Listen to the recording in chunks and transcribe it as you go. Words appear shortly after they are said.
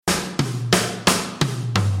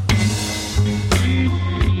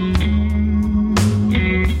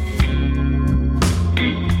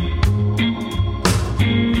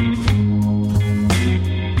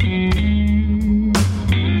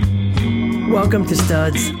Welcome to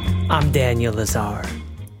Studs. I'm Daniel Lazar.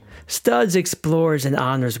 Studs explores and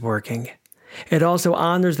honors working. It also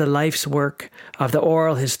honors the life's work of the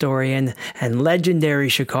oral historian and legendary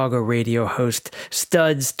Chicago radio host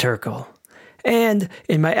Studs Terkel. And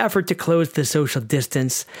in my effort to close the social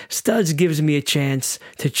distance, Studs gives me a chance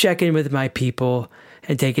to check in with my people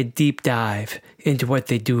and take a deep dive into what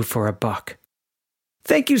they do for a buck.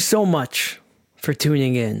 Thank you so much for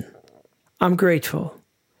tuning in. I'm grateful,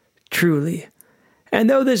 truly. And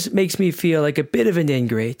though this makes me feel like a bit of an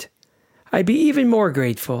ingrate, I'd be even more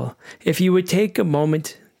grateful if you would take a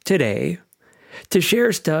moment today to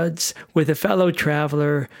share Studs with a fellow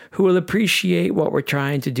traveler who will appreciate what we're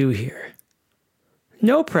trying to do here.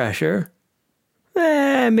 No pressure.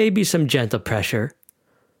 Maybe some gentle pressure.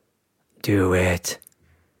 Do it.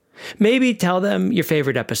 Maybe tell them your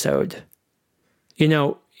favorite episode. You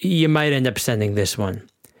know, you might end up sending this one,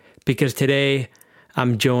 because today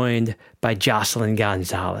I'm joined by Jocelyn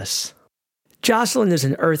Gonzalez. Jocelyn is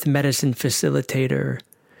an earth medicine facilitator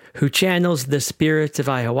who channels the spirits of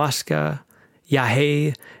ayahuasca,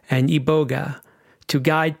 yahe, and iboga to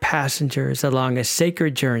guide passengers along a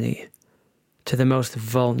sacred journey to the most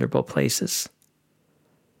vulnerable places.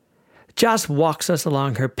 Joss walks us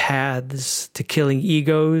along her paths to killing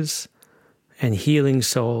egos and healing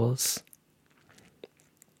souls.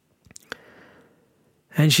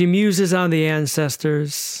 And she muses on the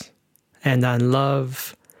ancestors and on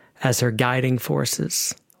love as her guiding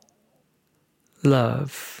forces.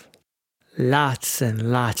 Love. Lots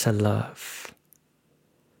and lots of love.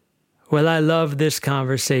 Well, I love this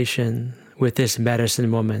conversation with this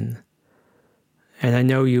medicine woman, and I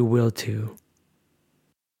know you will too.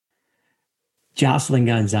 Jocelyn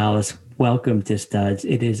Gonzalez, welcome to Studs.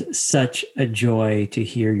 It is such a joy to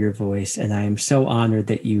hear your voice, and I am so honored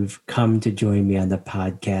that you've come to join me on the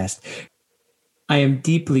podcast. I am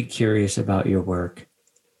deeply curious about your work.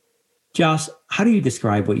 Joss, how do you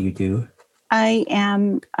describe what you do? I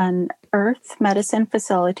am an earth medicine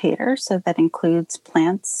facilitator, so that includes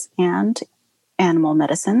plants and animal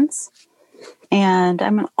medicines. And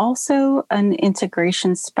I'm also an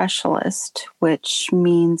integration specialist, which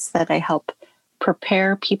means that I help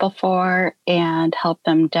prepare people for and help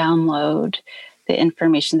them download the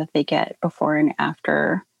information that they get before and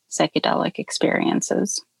after psychedelic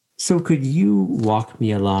experiences. So could you walk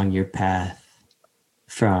me along your path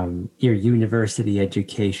from your university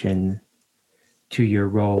education to your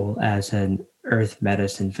role as an earth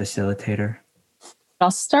medicine facilitator?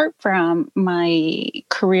 I'll start from my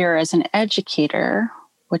career as an educator,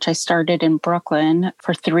 which I started in Brooklyn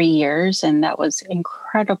for 3 years, and that was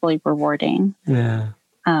incredibly rewarding. Yeah.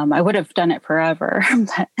 I would have done it forever,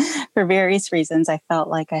 but for various reasons, I felt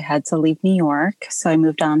like I had to leave New York. So I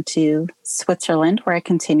moved on to Switzerland, where I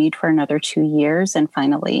continued for another 2 years, and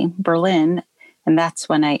finally Berlin. And that's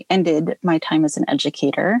when I ended my time as an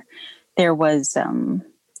educator. There was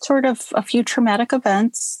sort of a few traumatic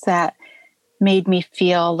events that made me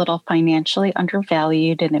feel a little financially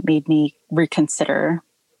undervalued, and it made me reconsider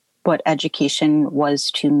what education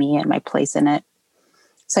was to me and my place in it.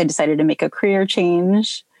 So I decided to make a career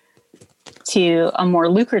change to a more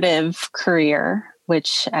lucrative career,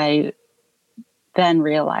 which I then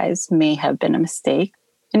realized may have been a mistake.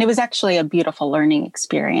 And it was actually a beautiful learning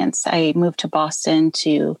experience. I moved to Boston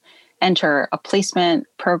to enter a placement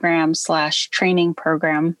program / training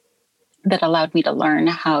program that allowed me to learn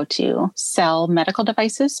how to sell medical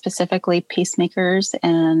devices, specifically pacemakers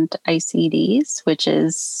and ICDs, which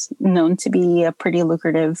is known to be a pretty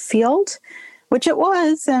lucrative field, which it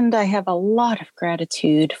was. And I have a lot of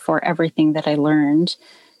gratitude for everything that I learned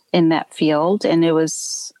in that field. And it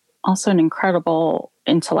was also an incredible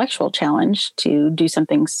intellectual challenge to do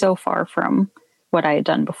something so far from what I had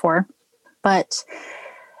done before. But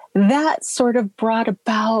that sort of brought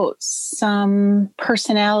about some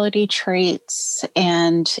personality traits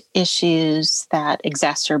and issues that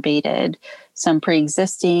exacerbated some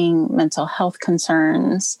pre-existing mental health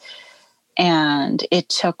concerns. And it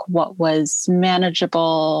took what was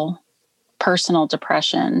manageable personal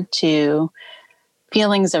depression to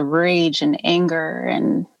feelings of rage and anger.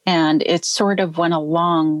 And it sort of went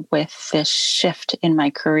along with this shift in my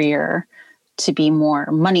career to be more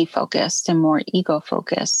money focused and more ego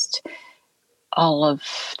focused. All of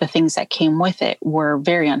the things that came with it were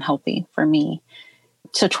very unhealthy for me.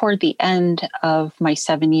 So toward the end of my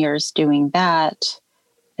 7 years doing that,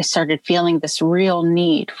 I started feeling this real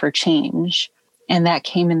need for change. And that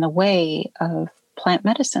came in the way of plant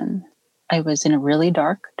medicine. I was in a really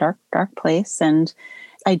dark place. And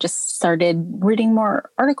I just started reading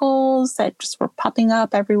more articles that just were popping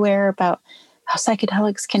up everywhere about how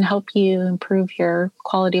psychedelics can help you improve your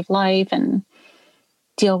quality of life. And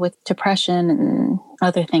deal with depression and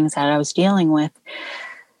other things that I was dealing with.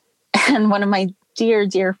 And one of my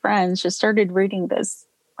dear friends just started reading this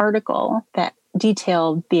article that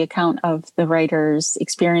detailed the account of the writer's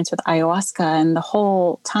experience with ayahuasca. And the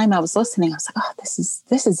whole time I was listening, I was like, oh, this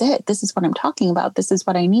is it. This is what I'm talking about. This is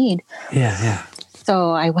what I need. Yeah.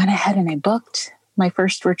 So I went ahead and I booked my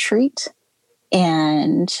first retreat,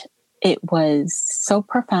 and it was so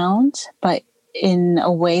profound, but in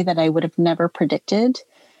a way that I would have never predicted.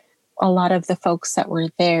 A lot of the folks that were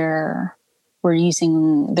there were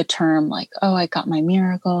using the term like, oh, I got my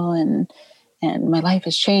miracle and my life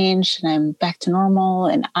has changed and I'm back to normal.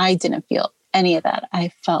 And I didn't feel any of that.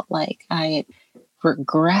 I felt like I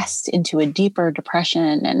regressed into a deeper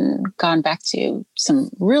depression and gone back to some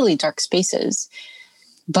really dark spaces.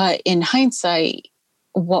 But in hindsight,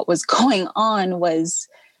 what was going on was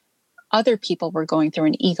other people were going through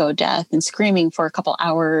an ego death and screaming for a couple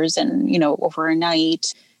hours and, over a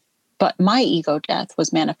night. But my ego death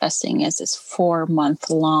was manifesting as this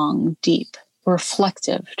 4-month-long, deep,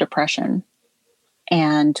 reflective depression.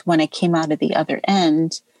 And when I came out of the other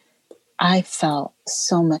end, I felt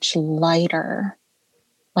so much lighter,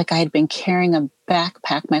 like I had been carrying a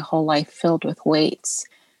backpack my whole life filled with weights.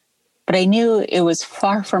 But I knew it was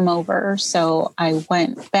far from over. So I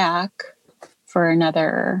went back for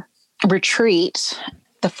another retreat.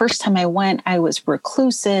 The first time I went, I was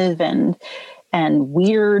reclusive and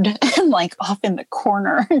weird and like off in the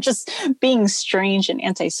corner, just being strange and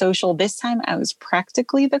antisocial. This time I was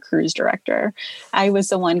practically the cruise director. I was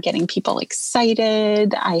the one getting people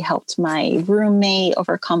excited. I helped my roommate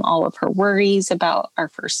overcome all of her worries about our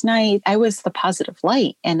first night. I was the positive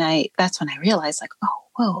light. And that's when I realized like, oh,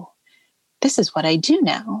 whoa, this is what I do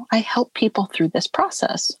now. I help people through this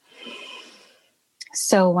process.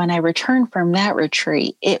 So when I returned from that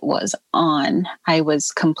retreat, it was on. I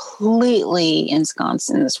was completely ensconced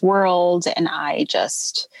in this world. And I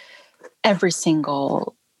just, every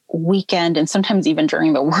single weekend, and sometimes even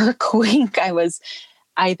during the work week, I was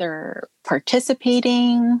either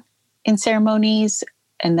participating in ceremonies,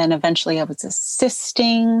 and then eventually I was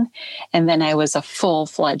assisting, and then I was a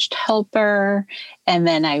full-fledged helper, and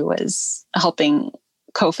then I was helping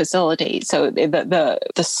co-facilitate. So the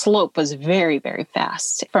slope was very, very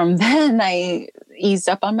fast. From then I eased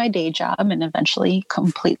up on my day job and eventually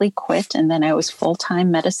completely quit. And then I was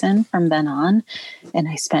full-time medicine from then on. And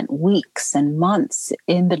I spent weeks and months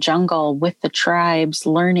in the jungle with the tribes,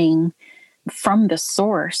 learning from the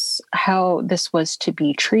source how this was to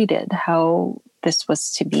be treated, how this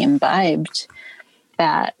was to be imbibed.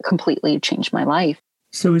 That completely changed my life.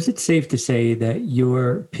 So is it safe to say that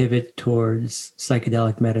your pivot towards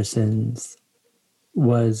psychedelic medicines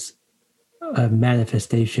was a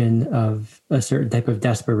manifestation of a certain type of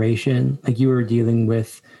desperation? Like you were dealing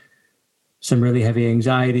with some really heavy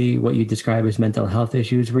anxiety, what you describe as mental health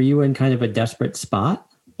issues. Were you in kind of a desperate spot?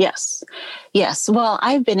 Yes. Well,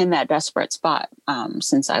 I've been in that desperate spot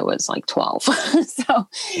since I was like 12.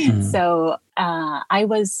 So I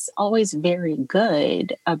was always very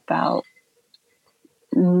good about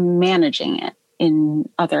managing it in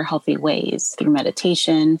other healthy ways through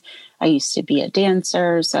meditation. I used to be a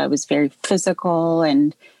dancer, so I was very physical,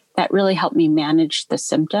 and that really helped me manage the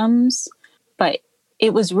symptoms. But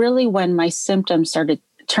it was really when my symptoms started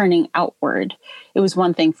turning outward. It was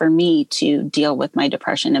one thing for me to deal with my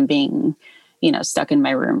depression and being, stuck in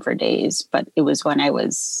my room for days, but it was when I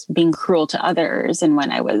was being cruel to others and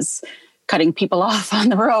when I was cutting people off on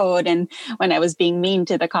the road and when I was being mean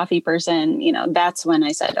to the coffee person, that's when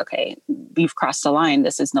I said, okay, you've crossed the line.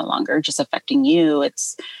 This is no longer just affecting you.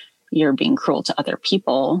 You're being cruel to other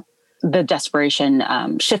people. The desperation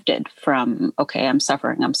shifted from, okay, I'm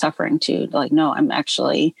suffering to like, no, I'm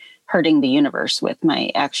actually hurting the universe with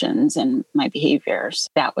my actions and my behaviors.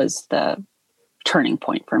 That was the turning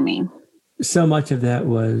point for me. So much of that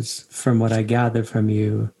was, from what I gathered from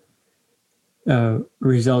you, a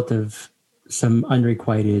result of some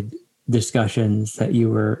unrequited discussions that you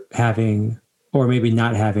were having or maybe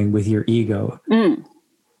not having with your ego.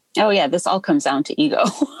 Oh, yeah. This all comes down to ego.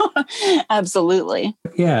 Absolutely.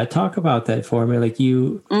 Yeah. Talk about that for me. Like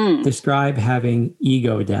you describe having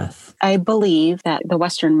ego death. I believe that the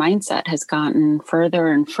Western mindset has gotten further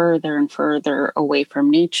and further and further away from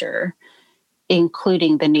nature,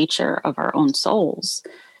 including the nature of our own souls.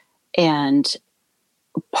 And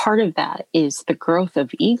part of that is the growth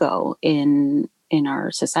of ego in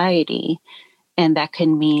our society. And that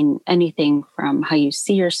can mean anything from how you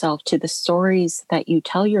see yourself to the stories that you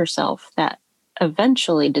tell yourself that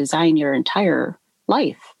eventually design your entire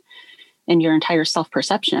life and your entire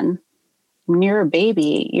self-perception. When you're a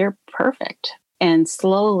baby, you're perfect. And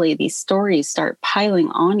slowly these stories start piling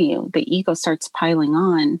on you. The ego starts piling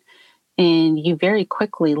on, and you very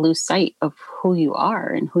quickly lose sight of who you are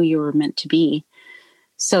and who you were meant to be.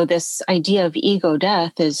 So this idea of ego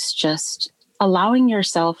death is just allowing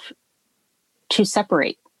yourself to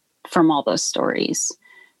separate from all those stories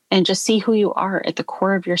and just see who you are at the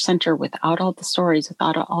core of your center without all the stories,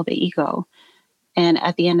 without all the ego. And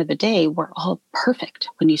at the end of the day, we're all perfect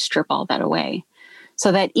when you strip all that away.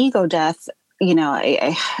 So that ego death,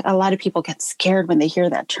 a lot of people get scared when they hear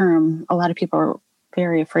that term. A lot of people are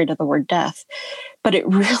very afraid of the word death, but it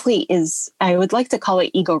really is, I would like to call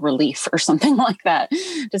it ego relief or something like that,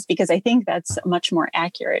 just because I think that's much more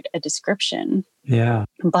accurate a description. Yeah.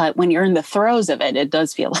 But when you're in the throes of it, it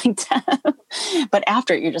does feel like death. But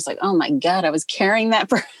after it, you're just like, oh my God, I was carrying that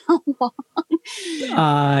for how long?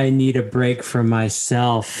 I need a break from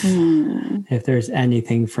myself. If there's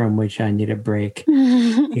anything from which I need a break,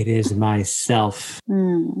 it is myself.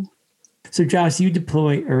 So Joss, you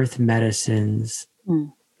deploy earth medicines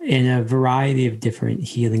in a variety of different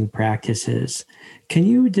healing practices. Can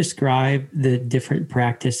you describe the different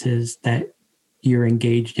practices that you're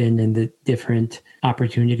engaged in and the different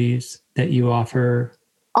opportunities that you offer?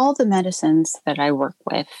 All the medicines that I work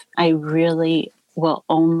with, I really will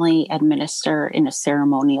only administer in a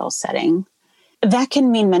ceremonial setting. That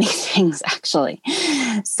can mean many things, actually.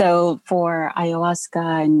 So for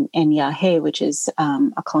ayahuasca and yahe, which is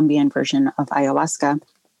a Colombian version of ayahuasca,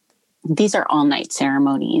 these are all-night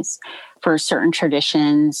ceremonies. For certain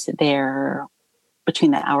traditions, they're between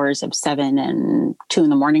the hours of 7 and 2 in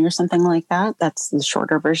the morning or something like that. That's the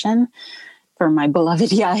shorter version. For my beloved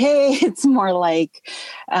yahe, it's more like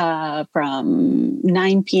from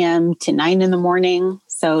 9 p.m. to 9 in the morning.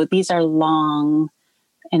 So these are long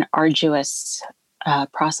and arduous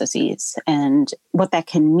processes. And what that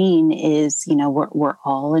can mean is, we're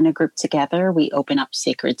all in a group together. We open up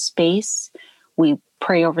sacred space. We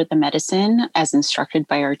pray over the medicine as instructed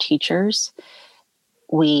by our teachers.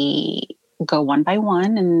 We go one by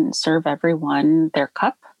one and serve everyone their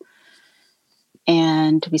cup.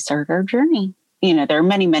 And we start our journey. There are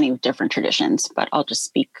many, many different traditions, but I'll just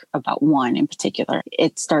speak about one in particular.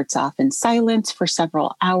 It starts off in silence for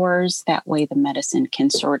several hours. That way the medicine can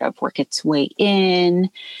sort of work its way in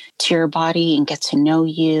to your body and get to know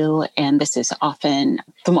you. And this is often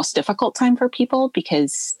the most difficult time for people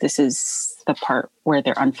because this is the part where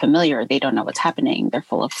they're unfamiliar. They don't know what's happening. They're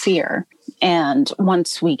full of fear. And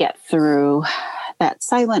once we get through that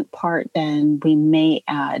silent part, then we may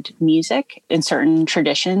add music. In certain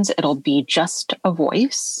traditions, it'll be just a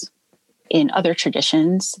voice. In other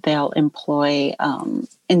traditions, they'll employ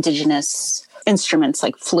indigenous instruments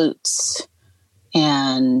like flutes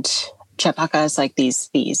and chapacas, like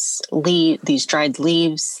these dried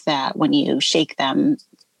leaves that when you shake them,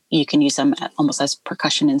 you can use them almost as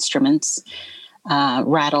percussion instruments,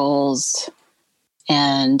 rattles,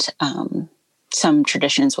 and some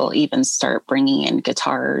traditions will even start bringing in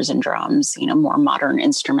guitars and drums, more modern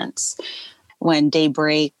instruments. When day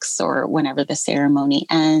breaks or whenever the ceremony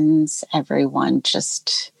ends, everyone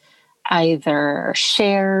just either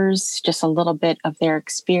shares just a little bit of their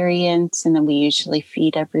experience, and then we usually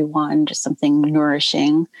feed everyone just something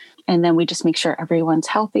nourishing. And then we just make sure everyone's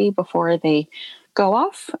healthy before they go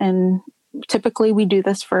off. And typically we do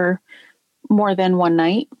this for more than one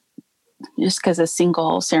night, just because a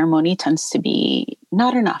single ceremony tends to be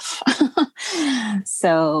not enough.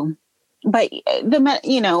 So, but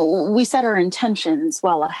we set our intentions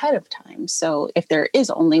well ahead of time. So if there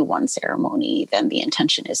is only one ceremony, then the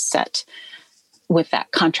intention is set with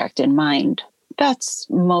that contract in mind. That's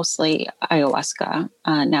mostly ayahuasca.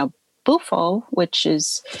 Now, bufo, which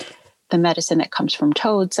is the medicine that comes from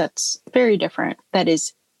toads, that's very different. That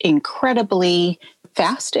is incredibly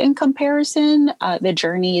fast in comparison. The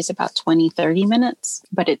journey is about 20-30 minutes,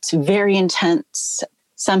 but it's very intense.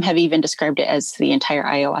 Some have even described it as the entire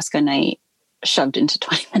ayahuasca night shoved into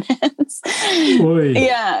 20 minutes. Oy.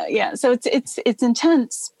 Yeah. So it's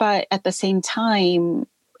intense, but at the same time,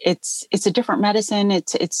 it's a different medicine.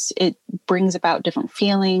 It brings about different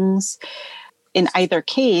feelings. In either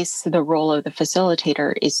case, the role of the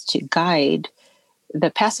facilitator is to guide the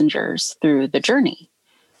passengers through the journey.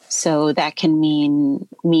 So that can mean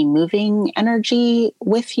me moving energy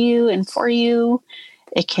with you and for you.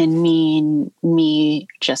 It can mean me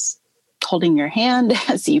just holding your hand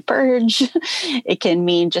as you purge. It can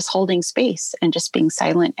mean just holding space and just being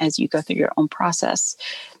silent as you go through your own process.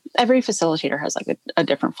 Every facilitator has like a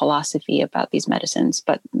different philosophy about these medicines,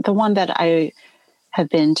 but the one that I have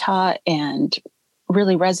been taught and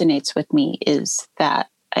really resonates with me is that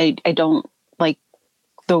I don't like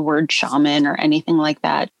the word shaman or anything like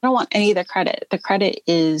that. I don't want any of the credit. The credit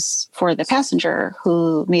is for the passenger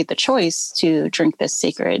who made the choice to drink this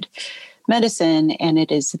sacred medicine. And it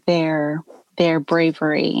is their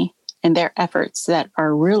bravery and their efforts that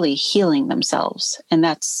are really healing themselves. And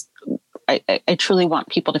that's, I truly want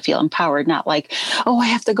people to feel empowered, not like, oh, I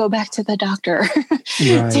have to go back to the doctor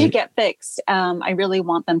to get fixed. I really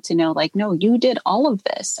want them to know, like, no, you did all of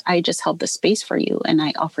this. I just held the space for you and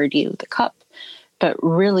I offered you the cup, but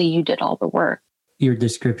really you did all the work. Your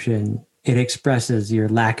description, it expresses your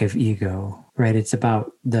lack of ego, right? It's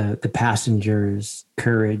about the passenger's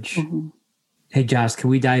courage. Mm-hmm. Hey, Joss, can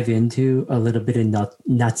we dive into a little bit of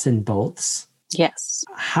nuts and bolts? Yes.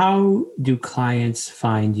 How do clients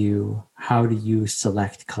find you? How do you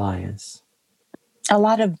select clients? A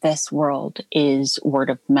lot of this world is word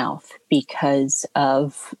of mouth because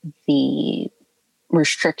of the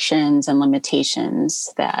restrictions and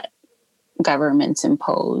limitations that governments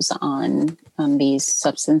impose on these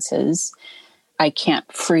substances. I can't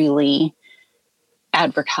freely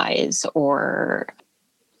advertise or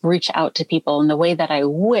reach out to people in the way that I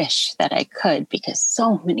wish that I could, because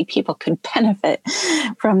so many people could benefit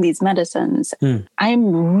from these medicines.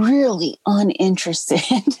 I'm really uninterested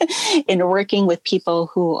in working with people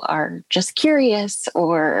who are just curious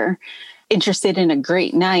or interested in a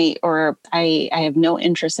great night, or I have no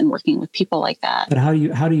interest in working with people like that. But how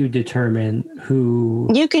do you determine who?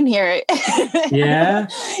 You can hear it. Yeah.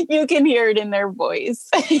 You can hear it in their voice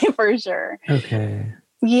for sure. Okay.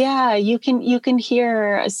 Yeah, you can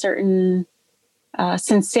hear a certain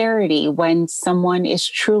sincerity when someone is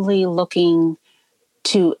truly looking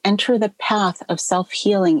to enter the path of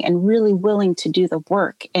self-healing and really willing to do the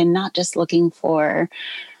work, and not just looking for,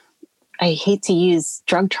 I hate to use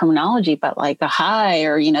drug terminology, but like a high,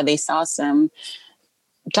 or, they saw some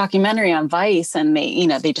documentary on Vice and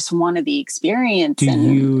they just wanted the experience. Do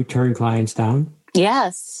you turn clients down?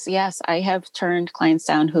 Yes. I have turned clients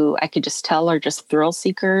down who I could just tell are just thrill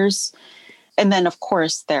seekers. And then, of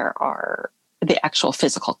course, there are the actual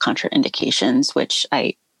physical contraindications, which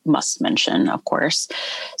I must mention, of course.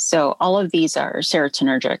 So all of these are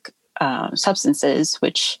serotonergic substances,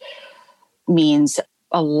 which means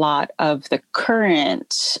a lot of the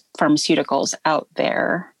current pharmaceuticals out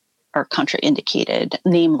there are contraindicated,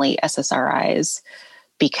 namely SSRIs,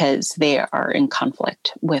 because they are in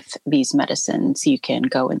conflict with these medicines. You can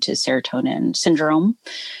go into serotonin syndrome.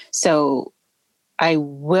 So I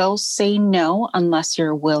will say no unless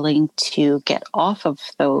you're willing to get off of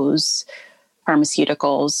those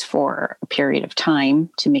pharmaceuticals for a period of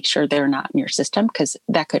time to make sure they're not in your system, because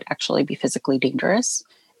that could actually be physically dangerous.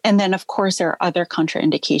 And then, of course, there are other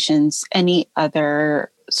contraindications. Any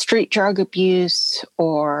other street drug abuse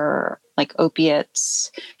or like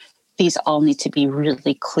opiates, these all need to be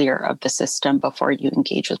really clear of the system before you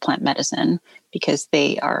engage with plant medicine, because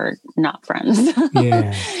they are not friends.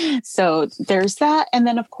 Yeah. So there's that. And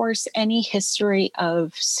then, of course, any history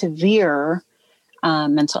of severe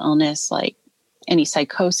mental illness, like any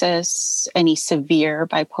psychosis, any severe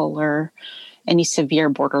bipolar, any severe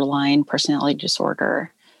borderline personality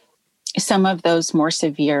disorder. Some of those more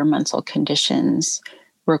severe mental conditions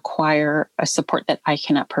require a support that I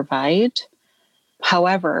cannot provide.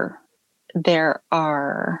 However, there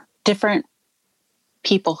are different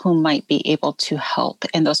people who might be able to help.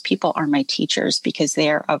 And those people are my teachers, because they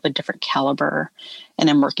are of a different caliber. And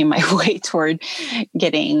I'm working my way toward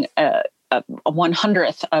getting a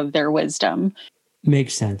 100th of their wisdom.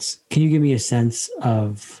 Makes sense. Can you give me a sense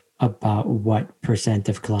of about what %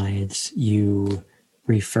 of clients you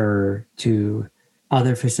refer to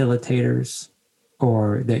other facilitators,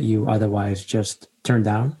 or that you otherwise just turn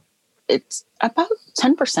down? It's about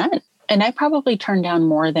 10%. And I probably turn down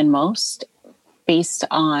more than most based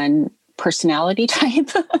on personality type.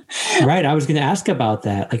 Right. I was going to ask about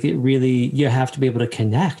that. Like, it really, you have to be able to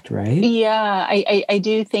connect, right? Yeah, I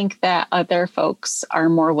do think that other folks are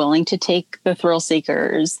more willing to take the thrill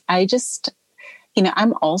seekers. I just,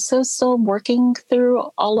 I'm also still working through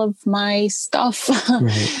all of my stuff.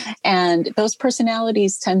 Right. And those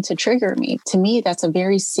personalities tend to trigger me. To me, that's a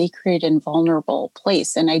very sacred and vulnerable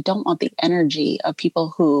place. And I don't want the energy of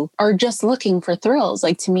people who are just looking for thrills.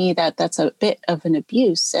 Like, to me, that's a bit of an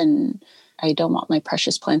abuse. And I don't want my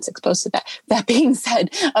precious plants exposed to that. That being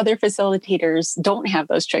said, other facilitators don't have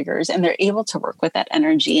those triggers and they're able to work with that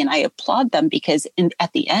energy. And I applaud them, because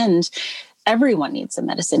at the end, everyone needs a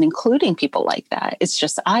medicine, including people like that. It's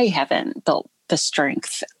just I haven't built the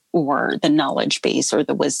strength or the knowledge base or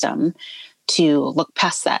the wisdom to look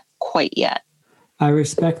past that quite yet. I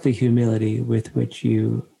respect the humility with which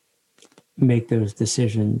you make those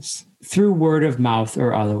decisions through word of mouth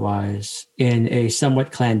or otherwise in a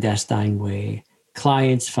somewhat clandestine way.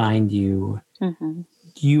 Clients find you. Mm-hmm.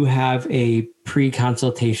 You have a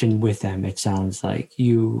pre-consultation with them, it sounds like.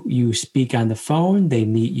 You speak on the phone, they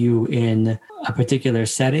meet you in a particular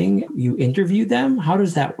setting, you interview them. How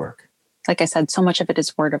does that work? Like I said, so much of it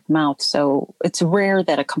is word of mouth. So it's rare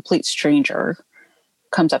that a complete stranger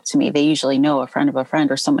comes up to me. They usually know a friend of a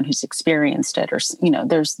friend or someone who's experienced it, or,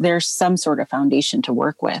 there's some sort of foundation to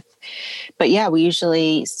work with. But yeah, we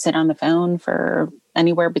usually sit on the phone for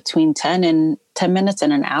anywhere between 10 minutes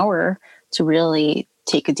and an hour to really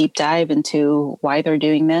take a deep dive into why they're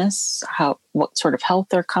doing this, what sort of health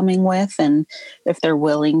they're coming with, and if they're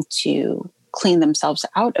willing to clean themselves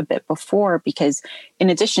out a bit before, because in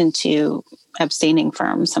addition to abstaining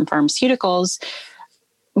from some pharmaceuticals,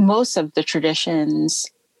 most of the traditions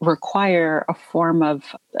require a form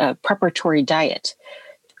of preparatory diet.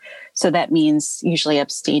 So that means usually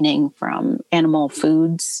abstaining from animal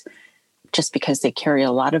foods just because they carry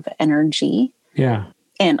a lot of energy. Yeah.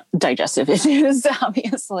 And digestive issues,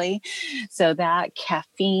 obviously. So that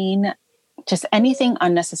caffeine, just anything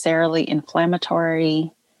unnecessarily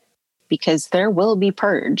inflammatory, because there will be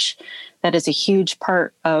purge. That is a huge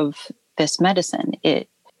part of this medicine. It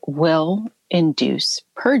will induce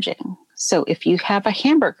purging. So if you have a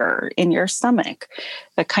hamburger in your stomach,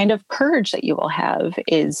 the kind of purge that you will have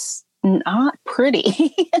is not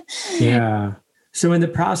pretty. Yeah. So in the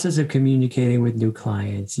process of communicating with new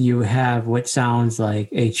clients, you have what sounds like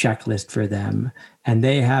a checklist for them, and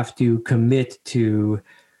they have to commit to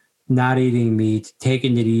not eating meat,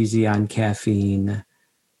 taking it easy on caffeine,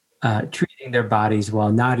 treating their bodies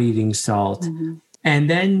well, not eating salt. Mm-hmm. And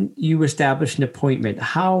then you establish an appointment.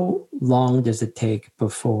 How long does it take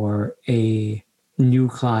before a new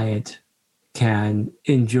client can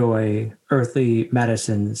enjoy earthly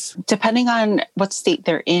medicines? Depending on what state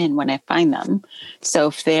they're in when I find them. So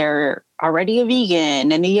if they're already a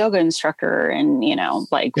vegan and a yoga instructor and,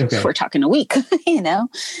 we're talking a week,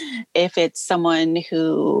 if it's someone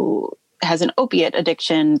who has an opiate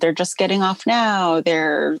addiction, they're just getting off now,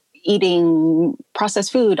 they're eating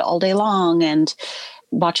processed food all day long and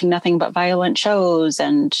watching nothing but violent shows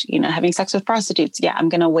and, having sex with prostitutes. Yeah, I'm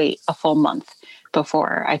going to wait a full month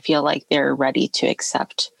before I feel like they're ready to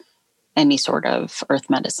accept any sort of earth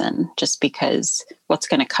medicine, just because what's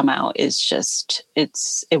going to come out is just, it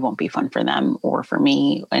won't be fun for them or for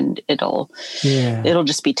me. And it'll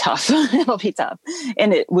just be tough. It'll be tough.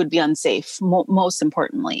 And it would be unsafe. Most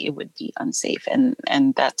importantly, it would be unsafe.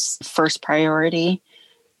 And that's first priority,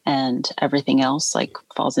 and everything else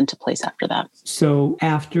falls into place after that. So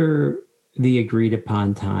after the agreed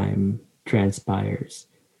upon time transpires,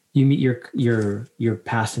 you meet your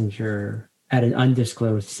passenger at an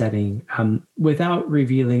undisclosed setting without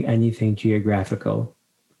revealing anything geographical.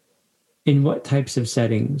 In what types of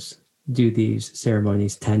settings do these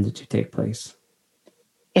ceremonies tend to take place?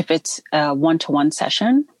 If it's a one-to-one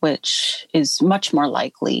session, which is much more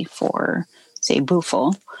likely for, say,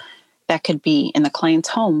 Bufo, that could be in the client's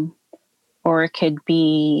home, or it could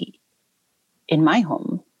be in my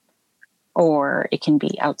home, or it can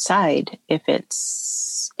be outside if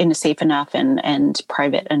it's in a safe enough and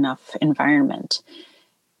private enough environment.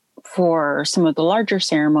 For some of the larger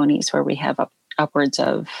ceremonies where we have upwards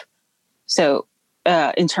of,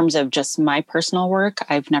 in terms of just my personal work,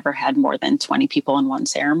 I've never had more than 20 people in one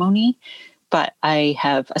ceremony, but I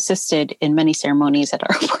have assisted in many ceremonies that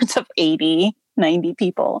are upwards of 80, 90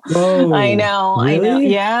 people. Whoa, I know. really?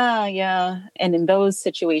 Yeah. And in those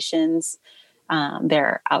situations, there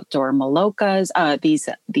are outdoor malokas,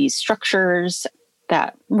 these structures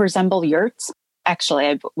that resemble yurts. Actually,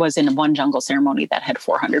 I was in one jungle ceremony that had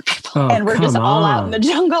 400 people, and we're just all out in the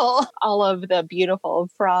jungle, all of the beautiful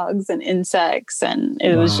frogs and insects, and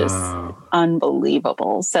it was just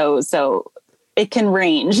unbelievable. So it can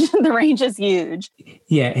range. The range is huge.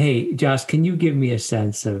 Yeah. Hey, Josh, can you give me a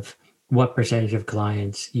sense of what percentage of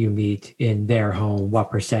clients you meet in their home,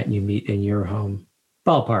 what percent you meet in your home?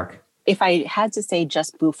 Ballpark. If I had to say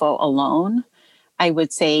just Bufo alone, I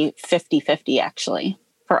would say 50-50 actually.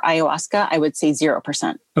 For ayahuasca, I would say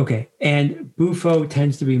 0%. Okay. And Bufo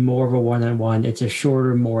tends to be more of a one-on-one. It's a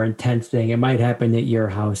shorter, more intense thing. It might happen at your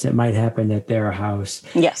house. It might happen at their house.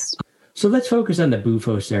 Yes. So let's focus on the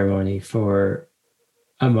Bufo ceremony for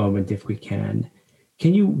a moment, if we can.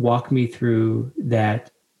 Can you walk me through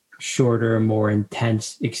that shorter, more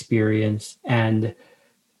intense experience and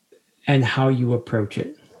how you approach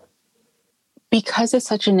it? Because it's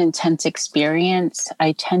such an intense experience,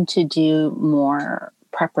 I tend to do more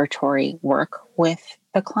preparatory work with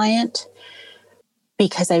the client,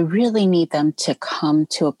 because I really need them to come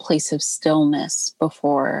to a place of stillness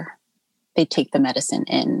before they take the medicine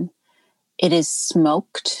in. It is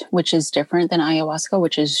smoked, which is different than ayahuasca,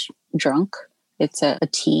 which is drunk. It's a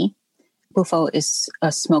tea. Bufo is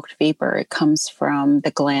a smoked vapor. It comes from the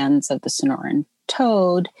glands of the Sonoran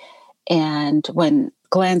toad. And when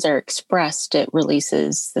glands are expressed, it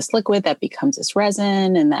releases this liquid that becomes this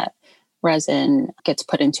resin, and that resin gets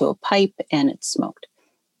put into a pipe and it's smoked.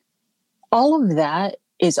 All of that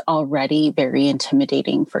is already very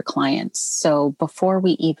intimidating for clients. So before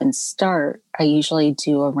we even start, I usually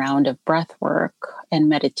do a round of breath work and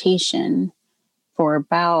meditation for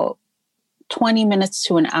about 20 minutes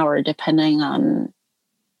to an hour, depending on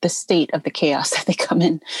the state of the chaos that they come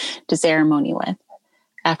in to ceremony with.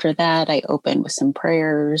 After that, I open with some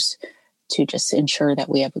prayers to just ensure that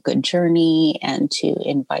we have a good journey and to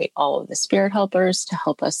invite all of the spirit helpers to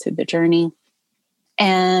help us through the journey.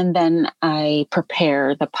 And then I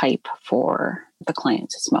prepare the pipe for the client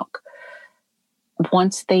to smoke.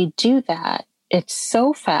 Once they do that, it's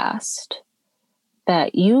so fast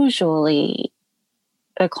that usually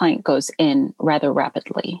the client goes in rather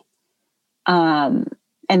rapidly. And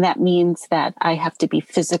that means that I have to be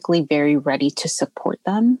physically very ready to support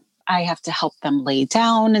them. I have to help them lay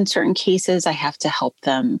down in certain cases. I have to help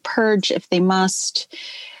them purge if they must.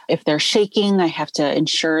 If they're shaking, I have to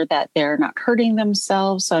ensure that they're not hurting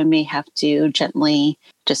themselves. So I may have to gently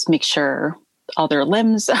just make sure all their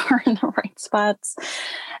limbs are in the right spots.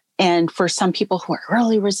 And for some people who are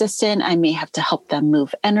really resistant, I may have to help them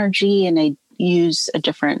move energy. And I use a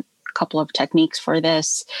different couple of techniques for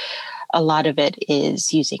this. A lot of it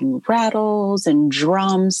is using rattles and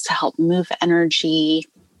drums to help move energy.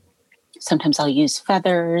 Sometimes I'll use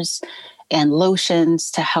feathers and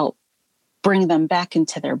lotions to help bring them back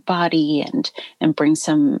into their body and bring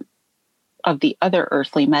some of the other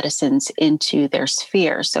earthly medicines into their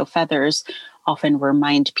sphere. So feathers often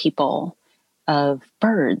remind people of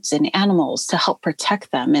birds and animals to help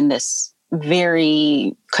protect them in this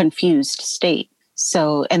very confused state.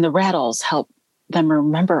 So, and the rattles help them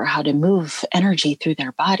remember how to move energy through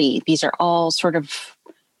their body. These are all sort of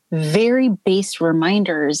very base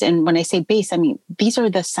reminders. And when I say base, I mean, these are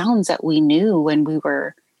the sounds that we knew when we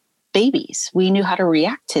were babies. We knew how to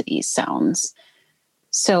react to these sounds.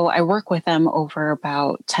 So I work with them over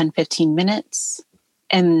about 10, 15 minutes.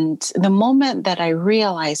 And the moment that I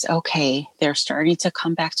realize, okay, they're starting to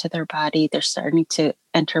come back to their body, they're starting to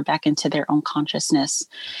enter back into their own consciousness,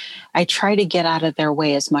 I try to get out of their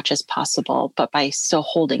way as much as possible, but by still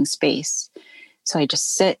holding space. So I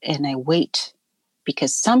just sit and I wait,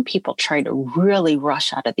 because some people try to really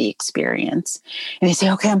rush out of the experience and they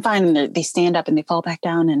say, okay, I'm fine. And they stand up and they fall back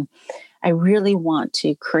down. And I really want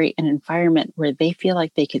to create an environment where they feel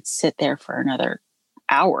like they could sit there for another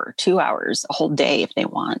hour, 2 hours, a whole day if they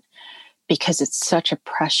want, because it's such a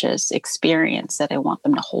precious experience that I want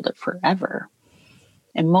them to hold it forever.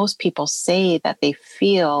 And most people say that they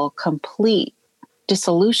feel complete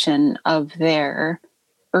dissolution of their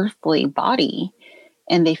earthly body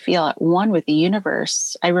and they feel at one with the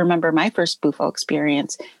universe. I remember my first Bufo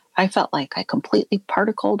experience. I felt like I completely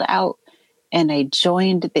particled out and I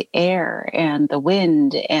joined the air and the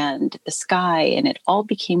wind and the sky, and it all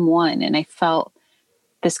became one. And I felt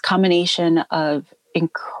this combination of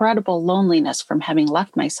incredible loneliness from having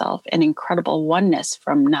left myself and incredible oneness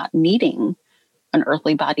from not needing an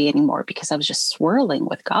earthly body anymore, because I was just swirling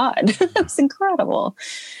with God. It was incredible.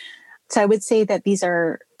 So I would say that these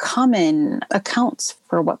are common accounts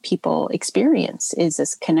for what people experience, is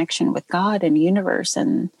this connection with God and universe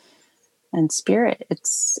and spirit.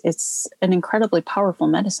 It's an incredibly powerful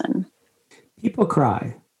medicine. People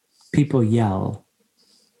cry, people yell.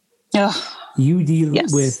 Oh, You deal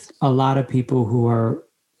yes. with a lot of people who are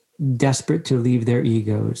desperate to leave their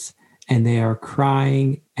egos, and they are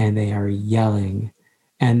crying and they are yelling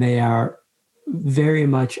and they are very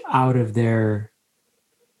much out of their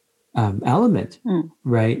element,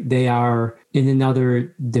 right? They are in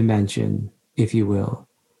another dimension, if you will.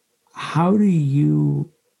 How do you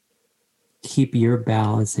keep your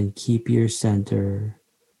balance and keep your center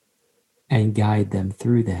and guide them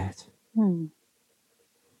through that?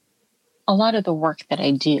 A lot of the work that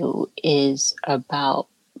I do is about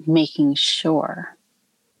making sure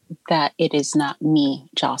that it is not me,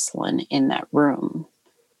 Jocelyn, in that room.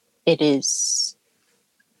 It is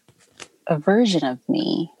a version of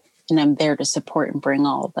me, and I'm there to support and bring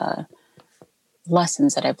all the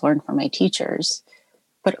lessons that I've learned from my teachers.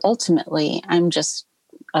 But ultimately, I'm just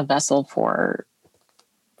a vessel for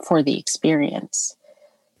the experience.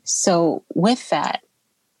 So with that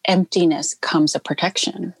emptiness comes a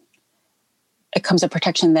protection. it comes a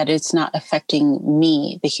protection that it's not affecting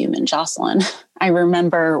me, the human Jocelyn. I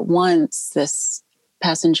remember once this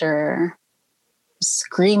passenger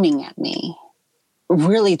screaming at me,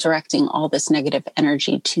 really directing all this negative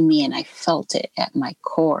energy to me, and I felt it at my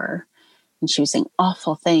core. And she was saying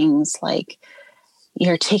awful things like,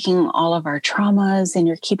 you're taking all of our traumas and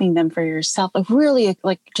you're keeping them for yourself. Like really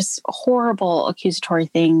like just horrible accusatory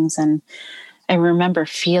things. And I remember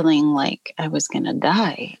feeling like I was going to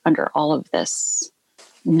die under all of this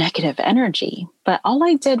negative energy. But all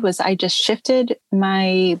I did was I just shifted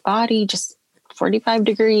my body just 45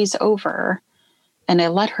 degrees over and I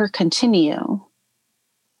let her continue.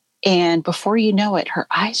 And before you know it, her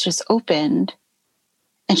eyes just opened.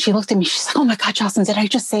 And she looked at me, she's like, oh my God, Jocelyn, did I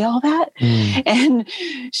just say all that? And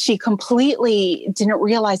she completely didn't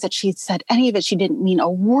realize that she'd said any of it. She didn't mean a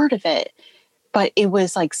word of it. But it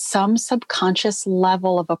was like some subconscious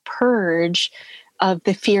level of a purge of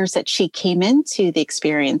the fears that she came into the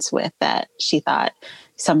experience with, that she thought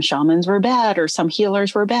some shamans were bad or some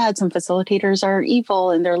healers were bad, some facilitators are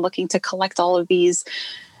evil, and they're looking to collect all of these,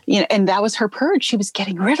 and that was her purge. She was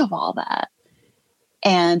getting rid of all that.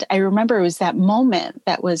 And I remember it was that moment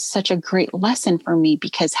that was such a great lesson for me,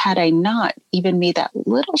 because had I not even made that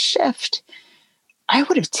little shift, I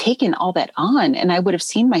would have taken all that on and I would have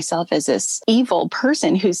seen myself as this evil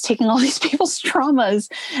person who's taking all these people's traumas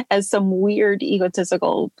as some weird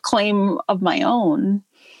egotistical claim of my own.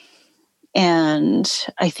 And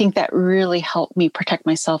I think that really helped me protect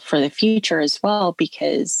myself for the future as well,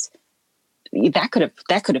 because that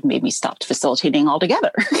could have made me stop facilitating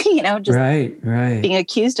altogether. Just right. being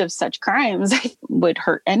accused of such crimes would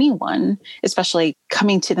hurt anyone, especially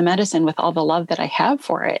coming to the medicine with all the love that I have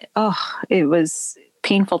for it. Oh, it was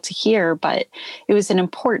painful to hear, but it was an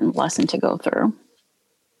important lesson to go through.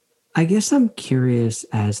 I guess I'm curious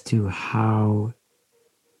as to how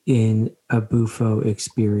in a Bufo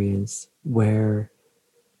experience where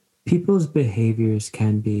people's behaviors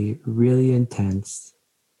can be really intense,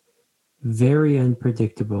 very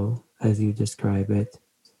unpredictable, as you describe it,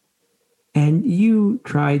 and you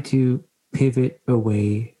try to pivot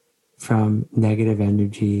away from negative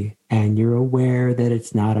energy, and you're aware that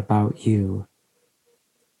it's not about you,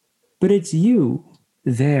 but it's you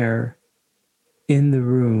there in the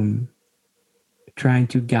room trying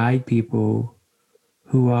to guide people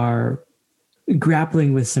who are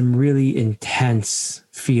grappling with some really intense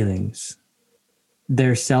feelings.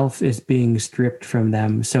 Their self is being stripped from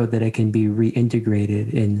them so that it can be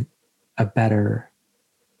reintegrated in a better,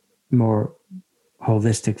 more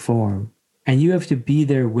holistic form. And you have to be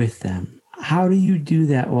there with them. How do you do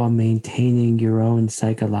that while maintaining your own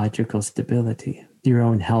psychological stability, your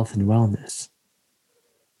own health and wellness?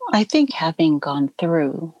 I think having gone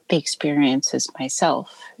through the experiences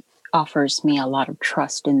myself offers me a lot of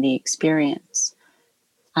trust in the experience.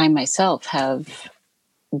 I myself have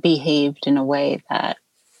behaved in a way that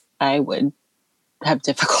I would have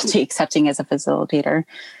difficulty accepting as a facilitator,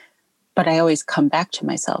 but I always come back to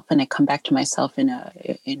myself, and I come back to myself in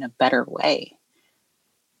a better way.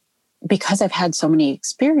 Because I've had so many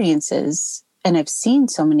experiences and I've seen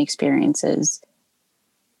so many experiences,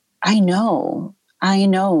 I know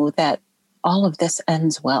that all of this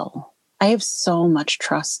ends well. I have so much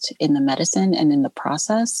trust in the medicine and in the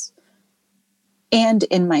process and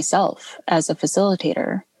in myself as a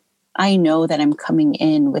facilitator. I know that I'm coming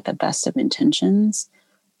in with the best of intentions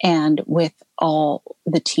and with all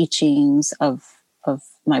the teachings of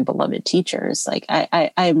my beloved teachers. Like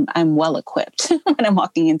I'm well equipped when I'm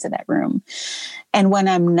walking into that room. And when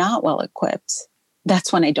I'm not well equipped,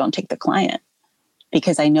 that's when I don't take the client,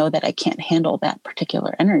 because I know that I can't handle that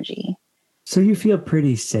particular energy. So you feel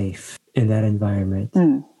pretty safe in that environment?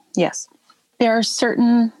 Yes. There are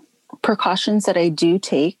certain precautions that I do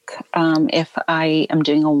take. If I am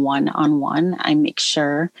doing a one-on-one, I make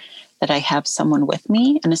sure that I have someone with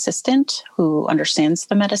me, an assistant who understands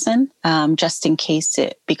the medicine, just in case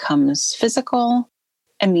it becomes physical.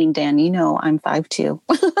 I mean, Dan, I'm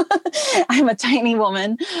 5'2". I'm a tiny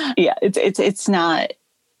woman. Yeah, it's not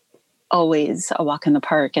always a walk in the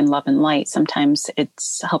park and love and light. Sometimes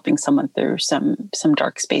it's helping someone through some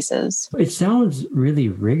dark spaces. It sounds really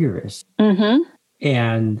rigorous. Mm-hmm.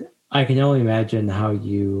 And I can only imagine how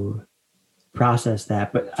you process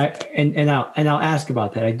that. But I'll ask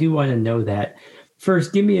about that. I do want to know that.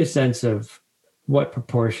 First, give me a sense of what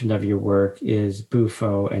proportion of your work is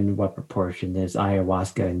Bufo and what proportion is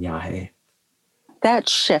ayahuasca and yahe. That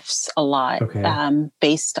shifts a lot,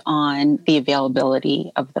 based on the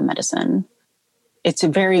availability of the medicine. It's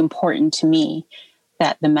very important to me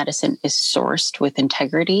that the medicine is sourced with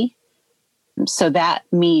integrity So that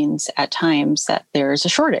means at times that there's a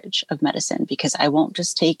shortage of medicine, because I won't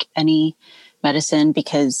just take any medicine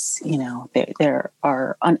because, there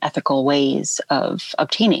are unethical ways of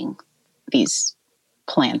obtaining these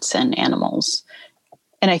plants and animals.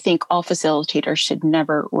 And I think all facilitators should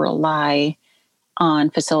never rely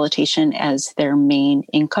on facilitation as their main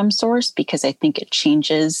income source, because I think it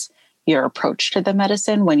changes your approach to the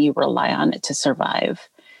medicine when you rely on it to survive.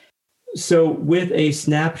 So with a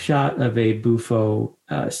snapshot of a Bufo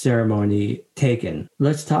ceremony taken,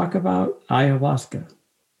 let's talk about ayahuasca.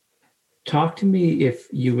 Talk to me, if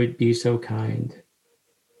you would be so kind,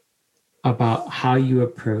 about how you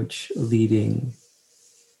approach leading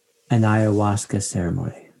an ayahuasca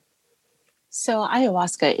ceremony. So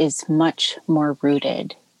ayahuasca is much more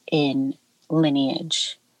rooted in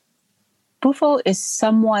lineage. Bufo is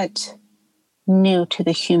somewhat new to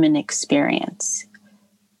the human experience.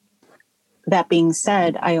 That being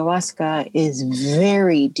said, ayahuasca is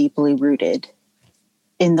very deeply rooted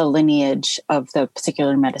in the lineage of the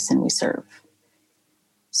particular medicine we serve.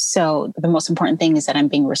 So the most important thing is that I'm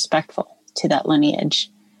being respectful to that lineage,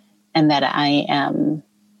 and that I am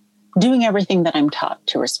doing everything that I'm taught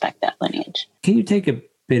to respect that lineage. Can you take a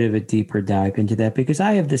bit of a deeper dive into that? Because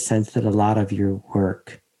I have the sense that a lot of your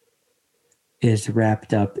work is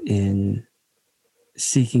wrapped up in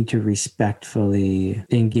seeking to respectfully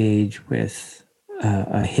engage with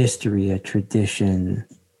a history, a tradition.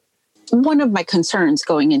 One of my concerns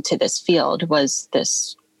going into this field was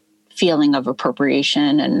this feeling of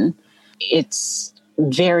appropriation, and it's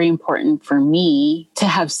very important for me to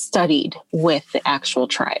have studied with the actual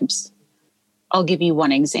tribes. I'll give you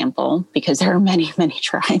one example, because there are many, many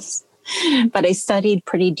tribes, but I studied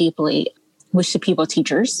pretty deeply with Shipibo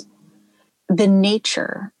teachers. The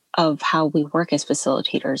nature of how we work as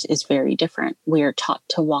facilitators is very different. We are taught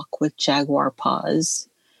to walk with jaguar paws.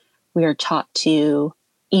 We are taught to,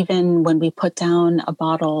 even when we put down a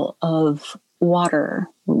bottle of water,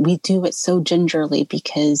 we do it so gingerly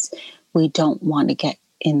because we don't want to get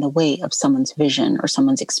in the way of someone's vision or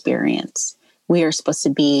someone's experience. We are supposed to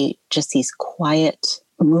be just these quiet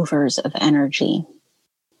movers of energy.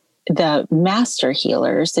 The master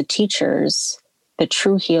healers, the teachers, the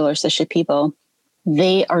true healers, the Shipibo,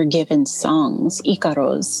 they are given songs,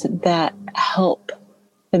 ikaros, that help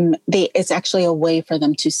them. It's actually a way for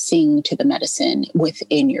them to sing to the medicine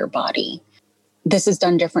within your body. This is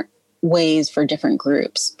done different ways for different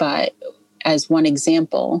groups, but as one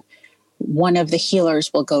example, one of the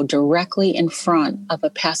healers will go directly in front of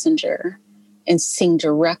a passenger and sing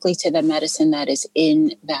directly to the medicine that is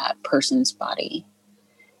in that person's body.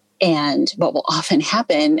 And what will often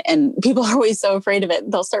happen, and people are always so afraid of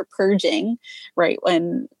it, they'll start purging right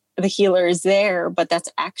when the healer is there, but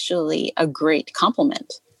that's actually a great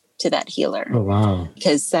compliment to that healer. Oh, wow.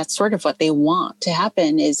 Because that's sort of what they want to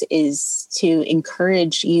happen is to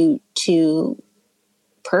encourage you to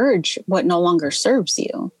purge what no longer serves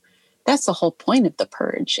you. That's the whole point of the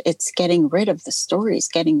purge. It's getting rid of the stories,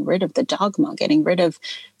 getting rid of the dogma, getting rid of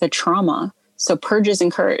the trauma. So purge is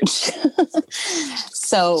encouraged.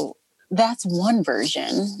 So that's one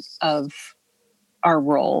version of our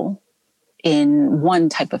role in one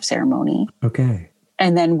type of ceremony. Okay.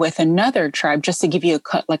 And then with another tribe, just to give you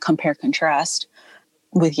a compare contrast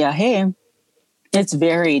with Yahe, it's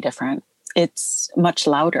very different. It's much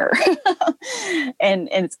louder. and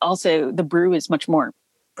it's also, the brew is much more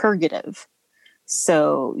purgative.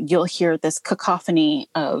 So you'll hear this cacophony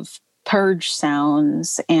of purge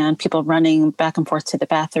sounds and people running back and forth to the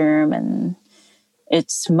bathroom, and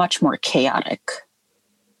it's much more chaotic.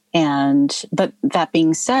 But that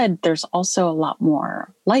being said, there's also a lot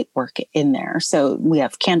more light work in there. So we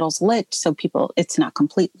have candles lit, so it's not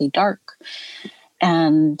completely dark.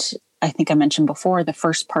 And I think I mentioned before, the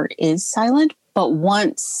first part is silent, but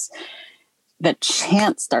once the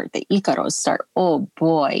chants start, the ikaros start, oh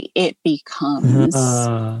boy, it becomes...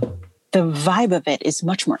 The vibe of it is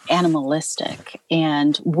much more animalistic,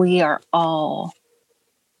 and we are all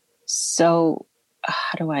so,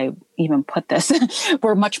 how do I even put this?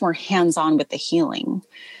 We're much more hands-on with the healing.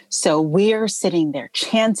 So we're sitting there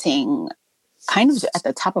chanting kind of at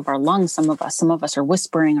the top of our lungs. Some of us are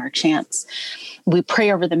whispering our chants. We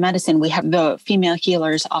pray over the medicine. We have the female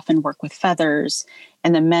healers often work with feathers,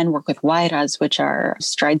 and the men work with wairas, which are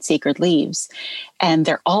stride sacred leaves. And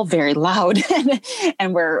they're all very loud.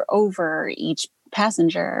 And we're over each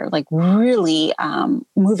passenger, like really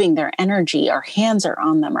moving their energy. Our hands are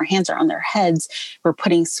on them. Our hands are on their heads. We're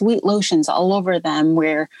putting sweet lotions all over them,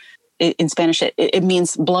 where in Spanish, it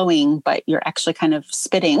means blowing, but you're actually kind of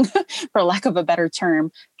spitting, for lack of a better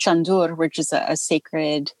term, chandur, which is a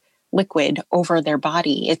sacred liquid over their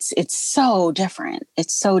body. It's so different.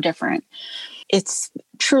 It's so different. It's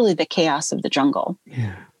truly the chaos of the jungle.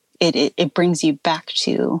 Yeah. It brings you back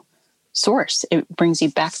to source. It brings you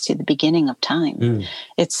back to the beginning of time.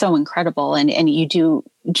 It's so incredible. And you do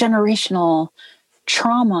generational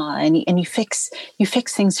trauma, and you fix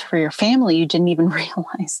things for your family you didn't even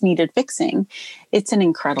realize needed fixing. It's an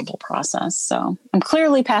incredible process. So I'm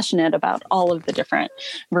clearly passionate about all of the different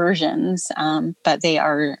versions, but they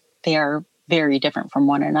are very different from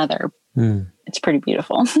one another. It's pretty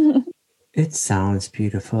beautiful. It sounds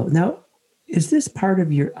beautiful. Now, is this part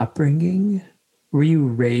of your upbringing? Were you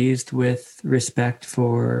raised with respect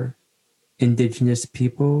for Indigenous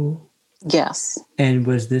people? Yes. And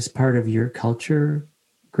was this part of your culture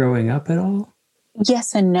growing up at all?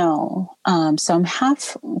 Yes and no. So I'm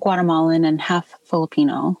half Guatemalan and half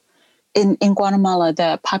Filipino. In Guatemala,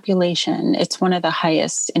 the population, it's one of the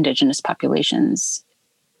highest Indigenous populations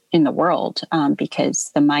in the world,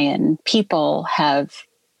 because the Mayan people have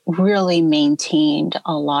really maintained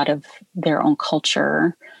a lot of their own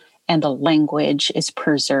culture, and the language is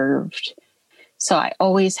preserved. So I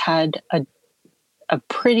always had a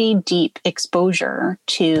pretty deep exposure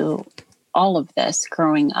to all of this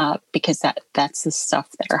growing up, because that's the stuff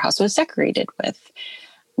that our house was decorated with.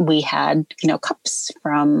 We had, cups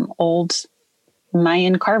from old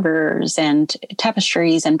Mayan carvers and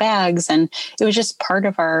tapestries and bags, and it was just part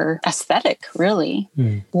of our aesthetic, really.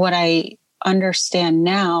 What I understand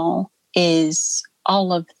now is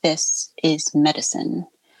all of this is medicine.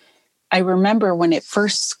 I remember when it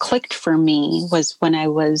first clicked for me was when I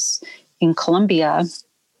was in Colombia,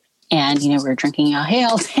 and, we were drinking aje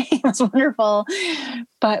all day. It was wonderful.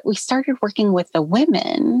 But we started working with the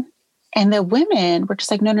women, and the women were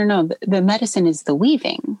just like, no. The medicine is the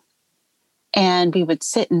weaving. And we would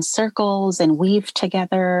sit in circles and weave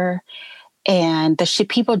together. And the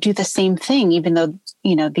people do the same thing, even though,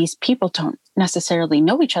 these people don't necessarily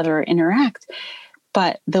know each other or interact.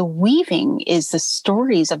 But the weaving is the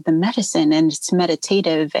stories of the medicine, and it's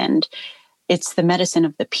meditative, and it's the medicine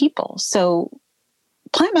of the people. So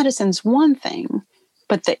plant medicine's one thing,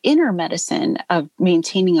 but the inner medicine of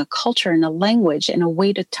maintaining a culture and a language and a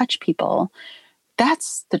way to touch people,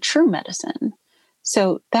 that's the true medicine.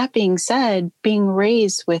 So that being said, being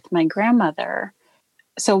raised with my grandmother,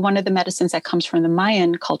 so one of the medicines that comes from the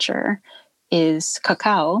Mayan culture is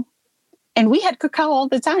cacao. And we had cacao all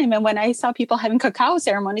the time. And when I saw people having cacao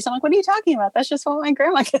ceremonies, I'm like, what are you talking about? That's just what my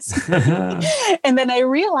grandma gets me. And then I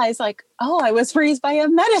realized, I was raised by a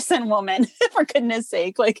medicine woman, for goodness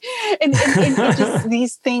sake. And it just,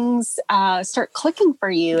 these things start clicking for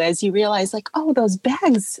you as you realize, those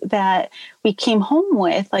bags that we came home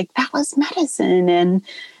with, that was medicine.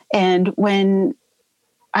 And when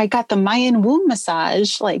I got the Mayan womb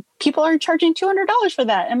massage, people are charging $200 for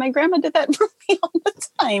that. And my grandma did that for me all the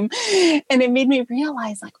time. And it made me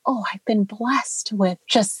realize I've been blessed with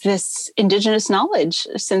just this Indigenous knowledge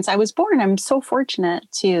since I was born. I'm so fortunate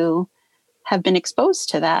to have been exposed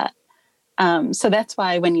to that. So that's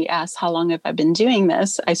why when you ask how long have I been doing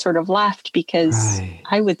this, I sort of laughed, because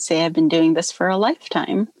I would say I've been doing this for a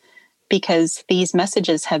lifetime. Because these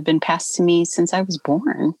messages have been passed to me since I was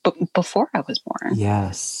born, but before I was born.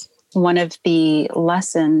 Yes. One of the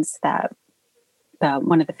lessons that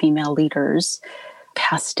one of the female leaders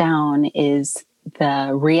passed down is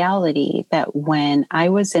the reality that when I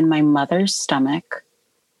was in my mother's stomach,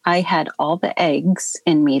 I had all the eggs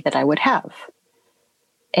in me that I would have.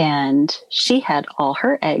 And she had all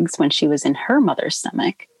her eggs when she was in her mother's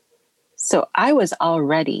stomach. So I was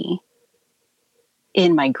already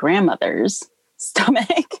in my grandmother's stomach,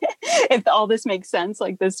 if all this makes sense,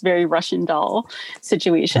 this very Russian doll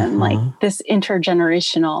situation, this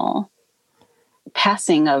intergenerational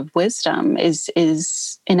passing of wisdom is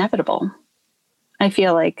inevitable. I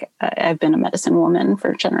feel like I've been a medicine woman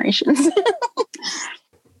for generations.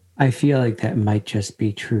 I feel like that might just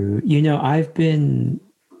be true. I've been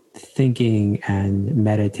thinking and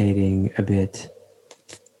meditating a bit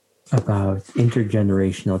about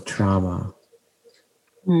intergenerational trauma.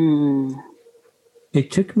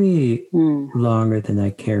 It took me longer than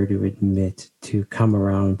I care to admit to come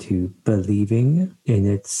around to believing in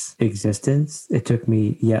its existence. It took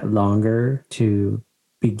me yet longer to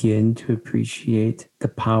begin to appreciate the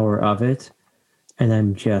power of it. And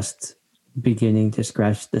I'm just beginning to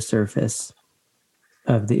scratch the surface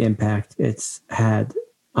of the impact it's had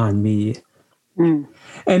on me.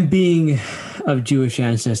 And being of Jewish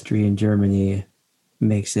ancestry in Germany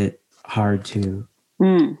makes it hard to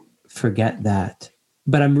forget that.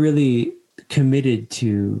 But I'm really committed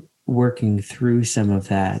to working through some of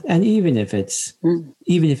that. And even if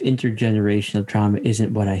intergenerational trauma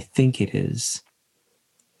isn't what I think it is,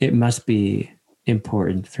 it must be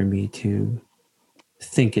important for me to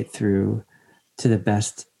think it through to the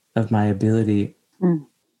best of my ability.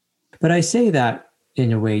 But I say that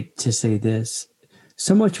in a way to say this: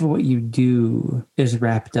 so much of what you do is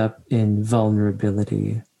wrapped up in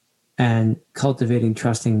vulnerability and cultivating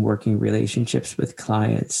trusting working relationships with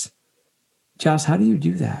clients. Joss, how do you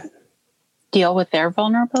do that? Deal with their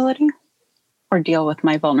vulnerability or deal with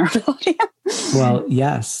my vulnerability? Well,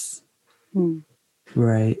 yes.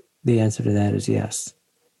 Right. The answer to that is yes.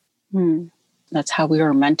 That's how we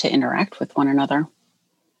were meant to interact with one another.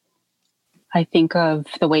 I think of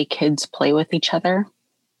the way kids play with each other.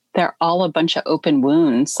 They're all a bunch of open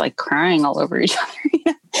wounds, like crying all over each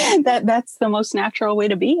other. That's the most natural way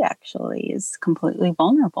to be, actually, is completely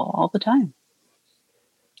vulnerable all the time.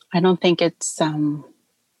 I don't think it's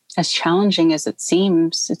as challenging as it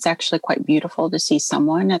seems. It's actually quite beautiful to see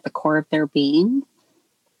someone at the core of their being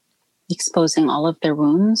exposing all of their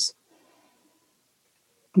wounds.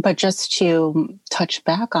 But just to touch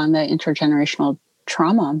back on the intergenerational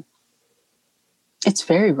trauma, it's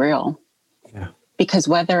very real. Yeah. Because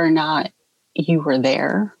whether or not you were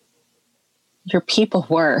there, your people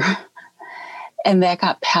were. And that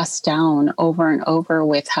got passed down over and over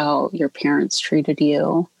with how your parents treated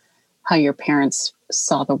you, how your parents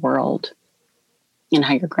saw the world, and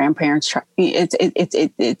how your grandparents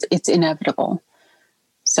it's inevitable.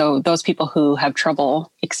 So those people who have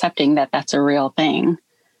trouble accepting that that's a real thing,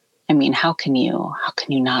 I mean, how can you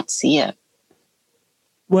not see it?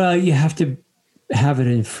 Well, you have to have it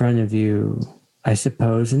in front of you, I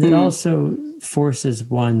suppose. And it also forces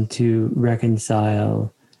one to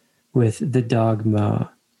reconcile with the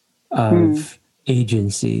dogma of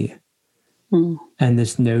agency and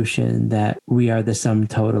this notion that we are the sum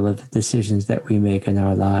total of the decisions that we make in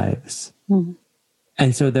our lives.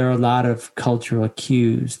 And so there are a lot of cultural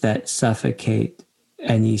cues that suffocate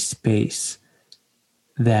any space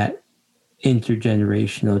that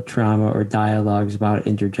intergenerational trauma or dialogues about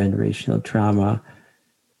intergenerational trauma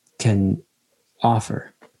can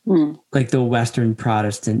offer. Like the Western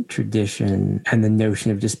Protestant tradition and the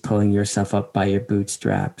notion of just pulling yourself up by your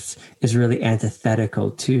bootstraps is really antithetical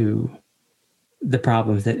to the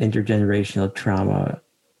problems that intergenerational trauma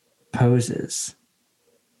poses.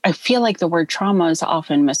 I feel like the word trauma is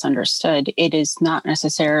often misunderstood. It is not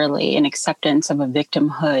necessarily an acceptance of a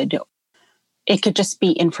victimhood. It could just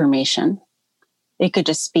be information. It could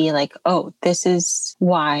just be like, oh, this is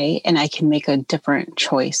why, and I can make a different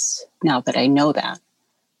choice now that I know that.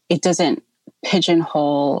 It doesn't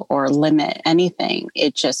pigeonhole or limit anything.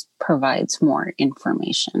 It just provides more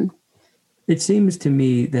information. It seems to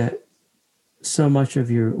me that so much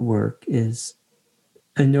of your work is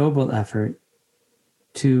a noble effort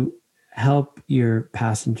to help your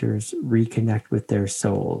passengers reconnect with their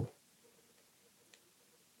soul.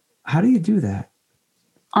 How do you do that?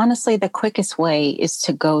 Honestly, the quickest way is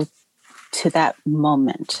to go to that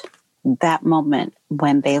moment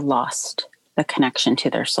when they lost the connection to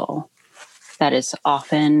their soul. That is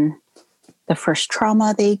often the first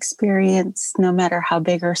trauma they experience, no matter how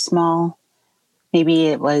big or small. Maybe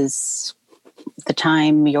it was the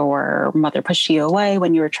time your mother pushed you away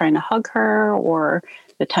when you were trying to hug her, or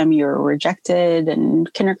the time you were rejected in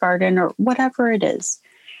kindergarten, or whatever it is.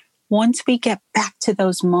 Once we get back to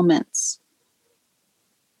those moments,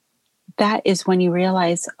 that is when you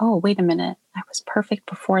realize, oh, wait a minute, I was perfect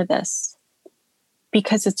before this.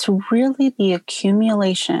 Because it's really the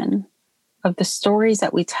accumulation of the stories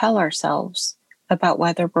that we tell ourselves about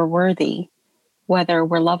whether we're worthy, whether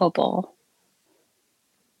we're lovable.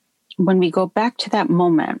 When we go back to that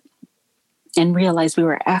moment and realize we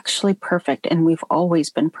were actually perfect and we've always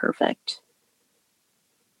been perfect,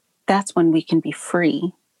 that's when we can be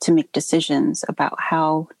free to make decisions about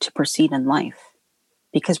how to proceed in life,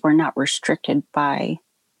 because we're not restricted by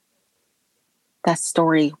that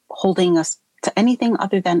story holding us to anything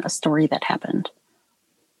other than a story that happened.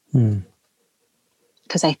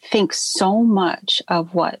 Because I think so much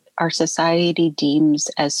of what our society deems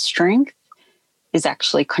as strength is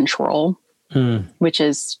actually control, which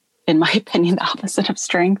is, in my opinion, the opposite of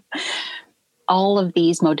strength. All of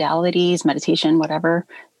these modalities, meditation, whatever,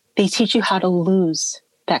 they teach you how to lose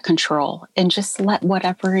that control and just let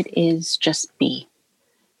whatever it is just be.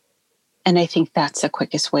 And I think that's the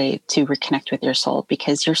quickest way to reconnect with your soul,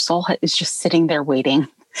 because your soul is just sitting there waiting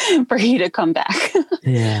for you to come back.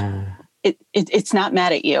 Yeah. It's not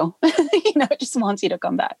mad at you. It just wants you to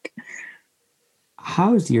come back.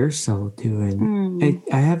 How's your soul doing?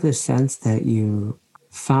 I have the sense that you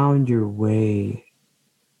found your way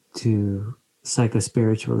to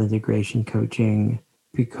psychospiritual integration coaching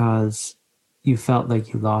because you felt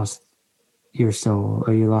like you lost your soul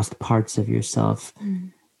or you lost parts of yourself.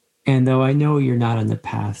 And though I know you're not on the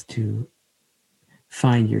path to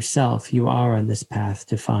find yourself, you are on this path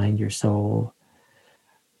to find your soul.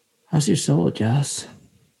 How's your soul, Jess?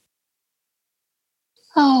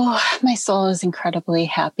 Oh, my soul is incredibly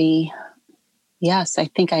happy. Yes, I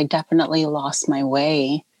think I definitely lost my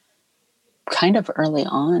way kind of early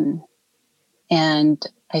on. And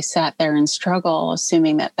I sat there in struggle,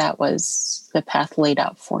 assuming that that was the path laid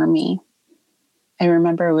out for me. I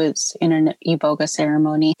remember it was in an iboga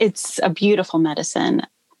ceremony. It's a beautiful medicine,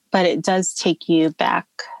 but it does take you back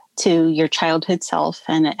to your childhood self,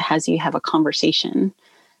 and it has you have a conversation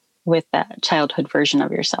with that childhood version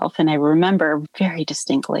of yourself. And I remember very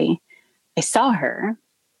distinctly, I saw her,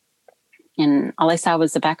 and all I saw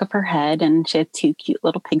was the back of her head, and she had two cute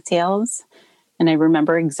little pigtails. And I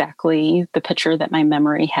remember exactly the picture that my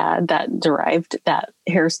memory had that derived that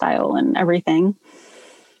hairstyle and everything.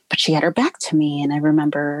 But she had her back to me. And I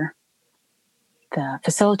remember the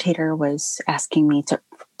facilitator was asking me to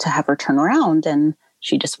have her turn around, and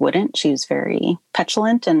she just wouldn't. She was very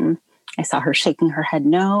petulant, and I saw her shaking her head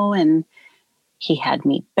no. And he had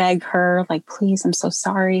me beg her, like, please, I'm so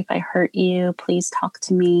sorry if I hurt you. Please talk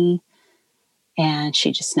to me. And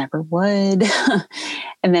she just never would.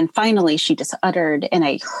 And then finally she just uttered, and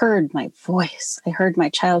I heard my voice. I heard my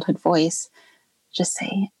childhood voice just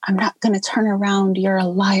say, I'm not going to turn around. You're a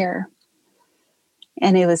liar.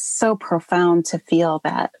 And it was so profound to feel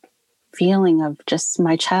that feeling of just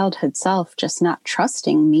my childhood self, just not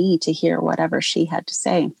trusting me to hear whatever she had to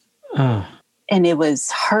say. And it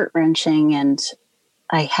was heart-wrenching. And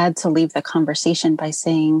I had to leave the conversation by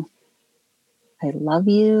saying, I love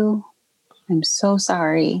you. I'm so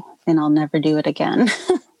sorry, and I'll never do it again.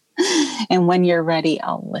 And when you're ready,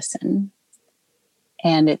 I'll listen.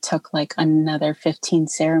 And it took like another 15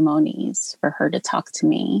 ceremonies for her to talk to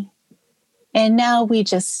me. And now we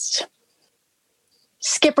just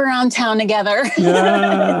skip around town together.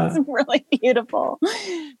 Yeah. It's really beautiful.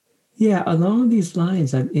 Yeah, along these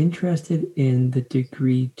lines, I'm interested in the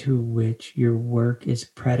degree to which your work is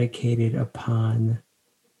predicated upon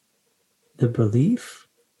the belief,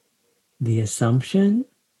 the assumption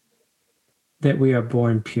that we are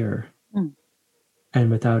born pure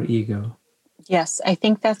and without ego. Yes, I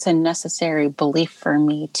think that's a necessary belief for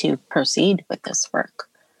me to proceed with this work.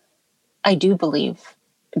 I do believe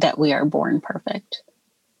that we are born perfect.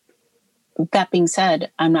 That being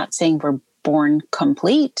said, I'm not saying we're born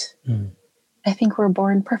complete. I think we're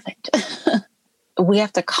born perfect. We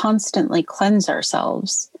have to constantly cleanse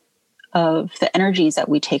ourselves of the energies that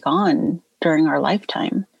we take on during our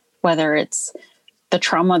lifetime, whether it's the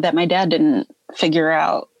trauma that my dad didn't figure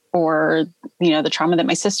out, or, the trauma that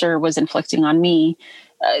my sister was inflicting on me.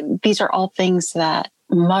 These are all things that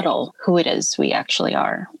muddle who it is we actually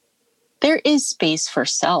are. There is space for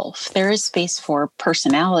self. There is space for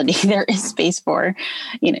personality. There is space for,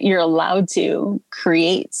 you're allowed to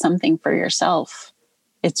create something for yourself.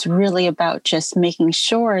 It's really about just making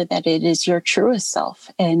sure that it is your truest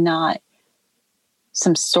self and not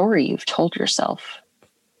some story you've told yourself.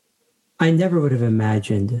 I never would have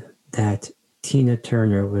imagined that Tina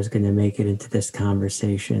Turner was going to make it into this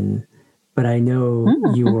conversation, but I know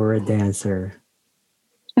you were a dancer.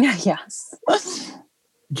 Yes.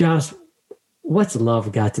 Josh, what's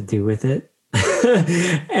love got to do with it?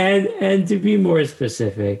 and to be more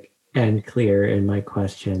specific and clear in my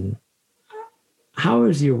question, how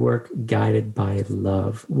is your work guided by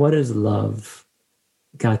love? What has love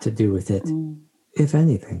got to do with it, if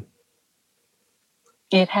anything?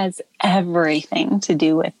 It has everything to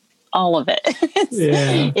do with all of it.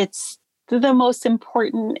 It's the most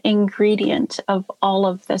important ingredient of all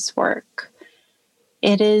of this work.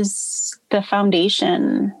 It is the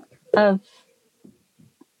foundation of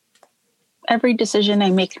every decision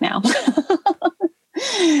I make now.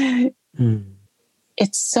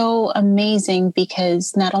 It's so amazing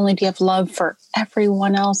because not only do you have love for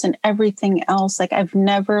everyone else and everything else, like I've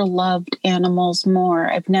never loved animals more.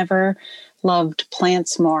 I've never loved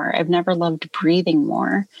plants more. I've never loved breathing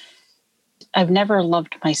more. I've never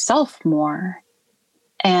loved myself more.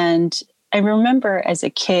 And I remember as a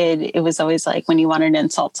kid, it was always like when you wanted to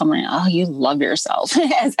insult someone, oh, you love yourself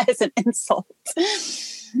as an insult.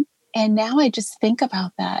 And now I just think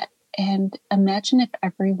about that and imagine if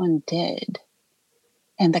everyone did,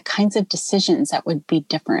 and the kinds of decisions that would be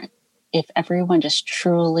different if everyone just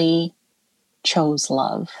truly chose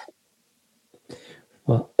love.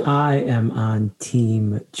 Well, I am on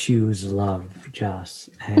team choose love, Joss,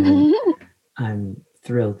 and I'm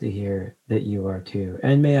thrilled to hear that you are too.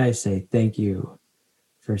 And may I say thank you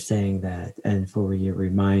for saying that and for your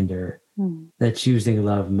reminder that choosing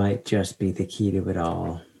love might just be the key to it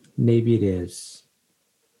all. Maybe it is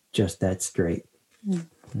just that straight.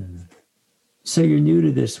 So you're new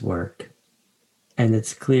to this work, and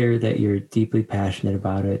it's clear that you're deeply passionate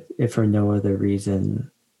about it, if for no other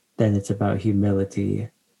reason than it's about humility,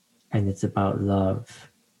 and it's about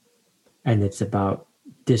love, and it's about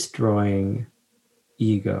destroying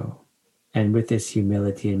ego. And with this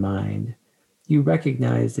humility in mind, you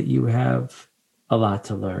recognize that you have a lot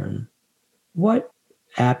to learn. What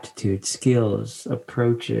aptitudes, skills,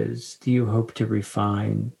 approaches do you hope to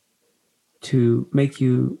refine to make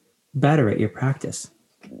you better at your practice?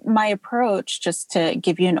 My approach, just to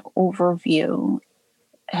give you an overview,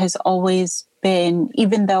 has always been,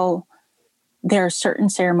 even though there are certain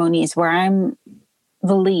ceremonies where I'm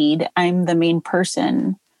the lead, I'm the main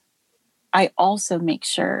person, I also make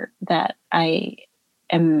sure that I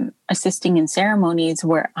am assisting in ceremonies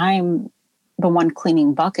where I'm the one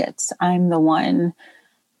cleaning buckets. I'm the one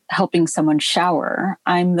helping someone shower.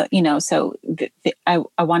 I'm the, so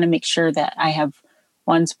I want to make sure that I have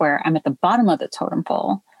ones where I'm at the bottom of the totem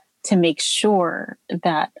pole to make sure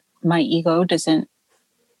that my ego doesn't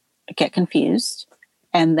get confused,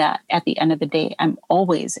 and that at the end of the day, I'm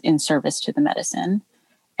always in service to the medicine,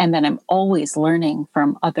 and that I'm always learning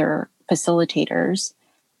from other facilitators,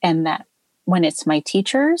 and that when it's my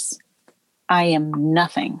teachers, I am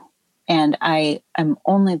nothing. And I am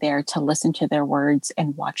only there to listen to their words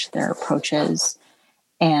and watch their approaches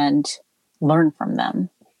and learn from them.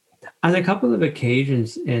 On a couple of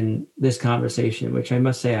occasions in this conversation, which I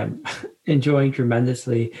must say I'm enjoying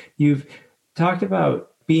tremendously, you've talked about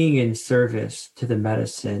being in service to the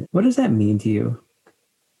medicine. What does that mean to you?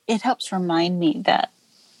 It helps remind me that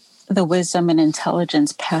the wisdom and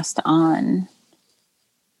intelligence passed on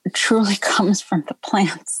truly comes from the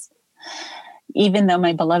plants. Even though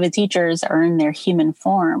my beloved teachers are in their human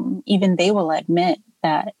form, even they will admit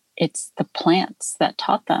that it's the plants that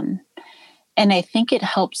taught them. And I think it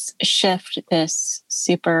helps shift this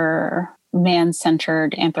super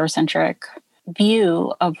man-centered, anthrocentric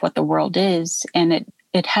view of what the world is. And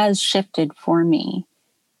it has shifted for me.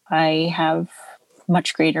 I have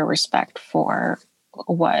much greater respect for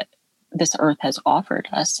what this earth has offered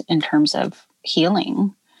us in terms of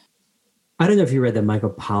healing. I don't know if you read the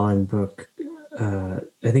Michael Pollan book.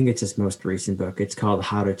 I think it's his most recent book. It's called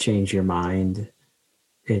How to Change Your Mind.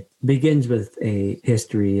 It begins with a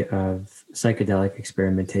history of psychedelic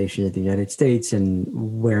experimentation in the United States and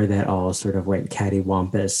where that all sort of went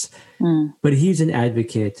cattywampus. But he's an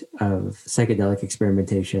advocate of psychedelic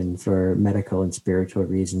experimentation for medical and spiritual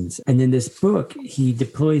reasons. And in this book, he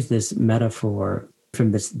deploys this metaphor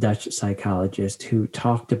from this Dutch psychologist who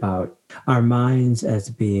talked about our minds as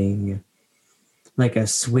being like a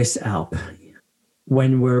Swiss Alp.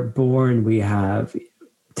 When we're born, we have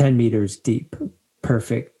 10 meters deep,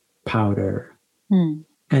 perfect powder. And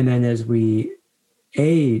then as we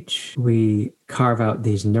age, we carve out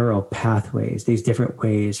these neural pathways, these different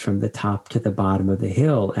ways from the top to the bottom of the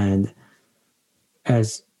hill. And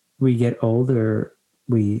as we get older,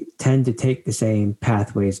 we tend to take the same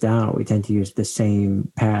pathways down. We tend to use the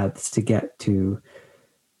same paths to get to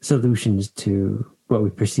solutions to what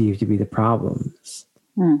we perceive to be the problems.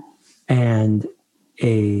 And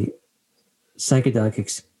a psychedelic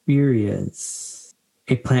experience,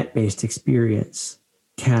 a plant-based experience,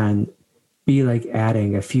 can be like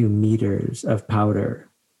adding a few meters of powder,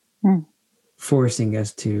 forcing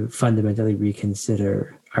us to fundamentally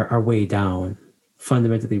reconsider our way down,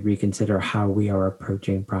 fundamentally reconsider how we are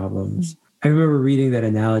approaching problems. I remember reading that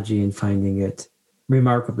analogy and finding it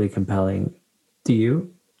remarkably compelling. Do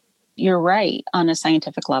you? You're right. On a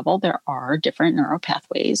scientific level, there are different neural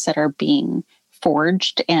pathways that are being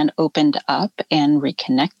forged and opened up and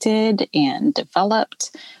reconnected and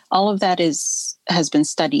developed. All of that has been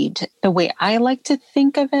studied. The way I like to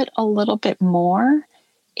think of it a little bit more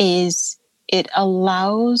is it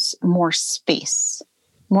allows more space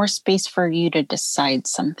for you to decide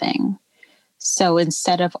something. So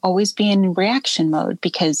instead of always being in reaction mode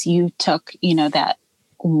because you took, that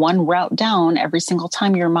one route down every single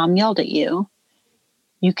time your mom yelled at you,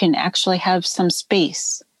 you can actually have some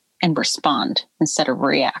space and respond instead of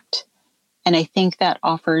react. And I think that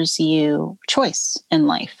offers you choice in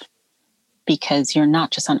life because you're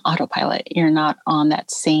not just on autopilot. You're not on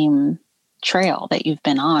that same trail that you've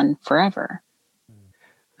been on forever.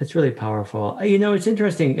 That's really powerful. It's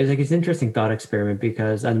interesting. It's an interesting thought experiment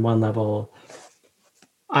because on one level,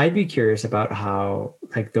 I'd be curious about how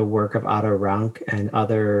the work of Otto Rank and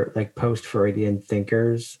other post-Freudian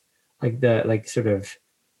thinkers like sort of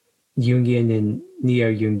Jungian and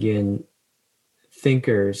neo-Jungian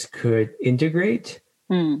thinkers could integrate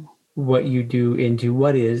what you do into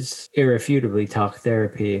what is irrefutably talk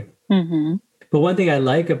therapy. Mm-hmm. But one thing I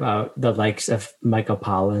like about the likes of Michael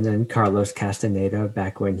Pollan and Carlos Castaneda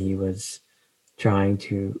back when he was trying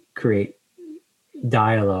to create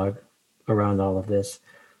dialogue around all of this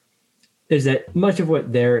is that much of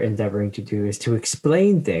what they're endeavoring to do is to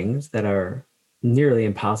explain things that are nearly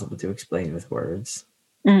impossible to explain with words,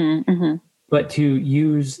 but to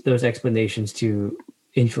use those explanations to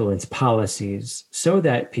influence policies so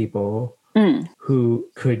that people who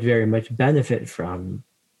could very much benefit from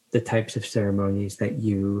the types of ceremonies that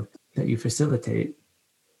you facilitate,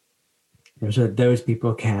 so that those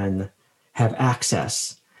people can have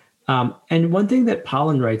access. And one thing that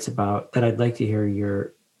Pollan writes about that I'd like to hear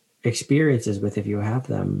your experiences with, if you have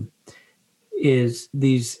them, is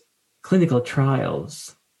these clinical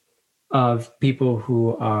trials of people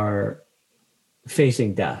who are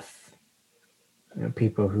facing death,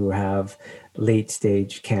 people who have late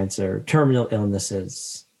stage cancer, terminal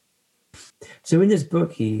illnesses. So in this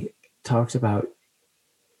book, he talks about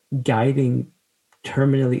guiding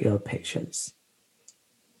terminally ill patients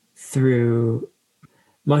through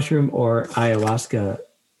mushroom or ayahuasca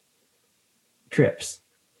trips.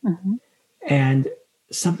 And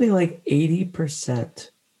something like 80%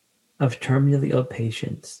 of terminally ill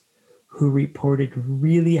patients who reported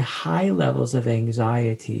really high levels of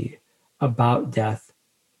anxiety about death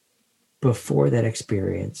before that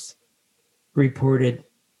experience reported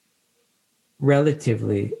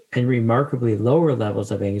relatively and remarkably lower levels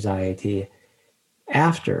of anxiety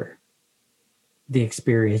after the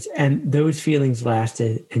experience, and those feelings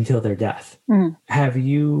lasted until their death. Have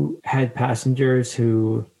you had passengers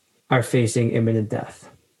who are facing imminent death?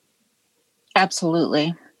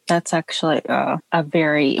 Absolutely. That's actually a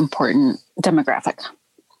very important demographic.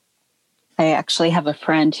 I actually have a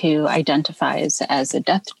friend who identifies as a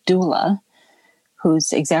death doula,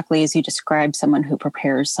 who's exactly as you described, someone who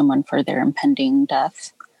prepares someone for their impending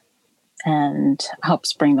death and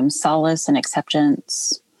helps bring them solace and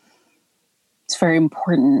acceptance. It's very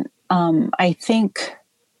important. I think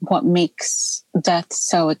what makes death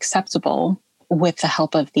so acceptable with the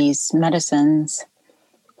help of these medicines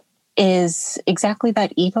is exactly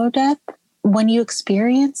that ego death. When you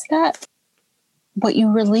experience that, what you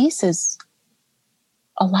release is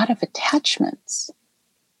a lot of attachments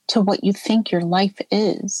to what you think your life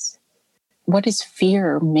is. What is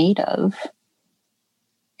fear made of?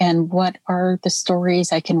 And what are the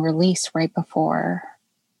stories I can release right before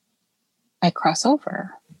I cross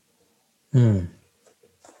over?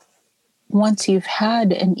 Once you've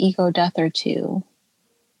had an ego death or two,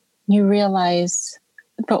 you realize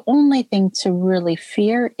the only thing to really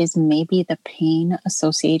fear is maybe the pain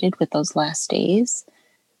associated with those last days.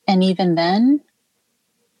 And even then,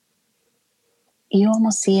 you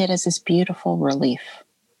almost see it as this beautiful relief.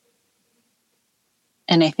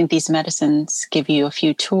 And I think these medicines give you a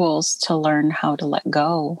few tools to learn how to let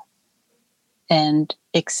go and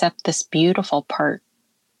accept this beautiful part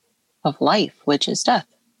of life, which is death.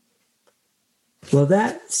 Well,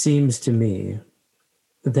 that seems to me,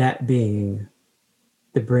 that being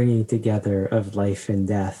the bringing together of life and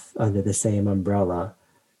death under the same umbrella,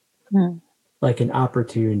 like an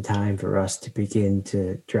opportune time for us to begin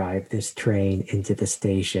to drive this train into the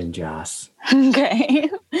station, Joss. Okay.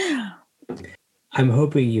 I'm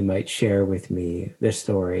hoping you might share with me the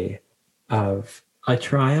story of a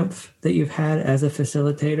triumph that you've had as a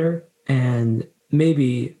facilitator, and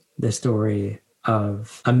maybe the story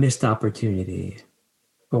of a missed opportunity,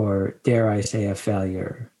 or dare I say a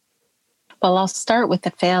failure. Well, I'll start with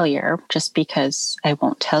the failure just because I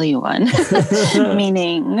won't tell you one.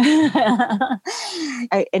 Meaning,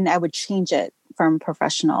 I would change it from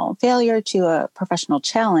professional failure to a professional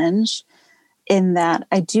challenge, in that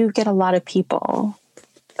I do get a lot of people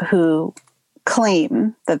who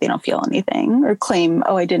claim that they don't feel anything, or claim,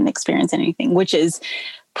 oh, I didn't experience anything, which is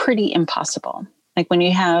pretty impossible. Like when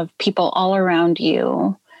you have people all around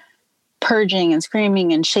you purging and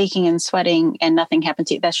screaming and shaking and sweating and nothing happens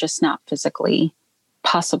to you, that's just not physically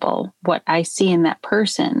possible. What I see in that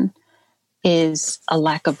person is a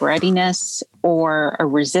lack of readiness or a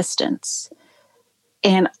resistance.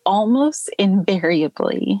 And almost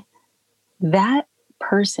invariably, that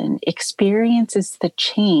person experiences the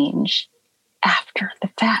change after the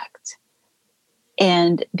fact.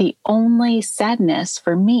 And the only sadness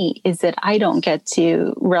for me is that I don't get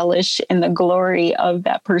to relish in the glory of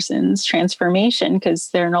that person's transformation because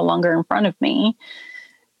they're no longer in front of me.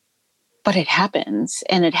 But it happens,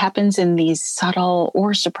 and it happens in these subtle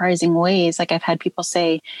or surprising ways. Like I've had people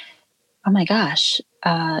say, oh my gosh,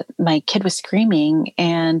 my kid was screaming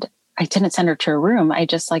and I didn't send her to her room. I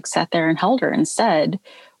just like sat there and held her instead.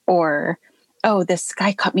 Or, oh, this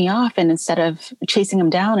guy cut me off. And instead of chasing him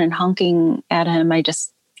down and honking at him, I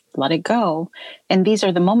just let it go. And these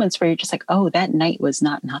are the moments where you're just like, oh, that night was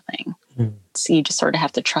not nothing. So you just sort of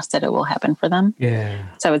have to trust that it will happen for them. Yeah.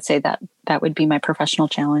 So I would say that that would be my professional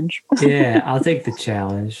challenge. Yeah, I'll take the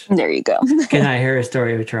challenge. There you go. Can I hear a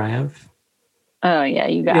story of triumph? Oh, yeah,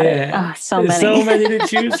 you got it. Oh, so many. So many to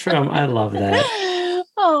choose from. I love that.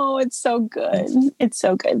 Oh, it's so good. It's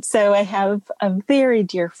so good. So I have a very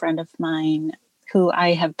dear friend of mine who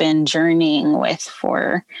I have been journeying with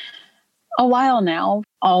for a while now,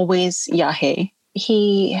 always Yahe.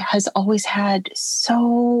 He has always had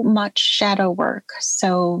so much shadow work.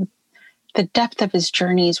 So the depth of his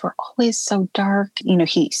journeys were always so dark. You know,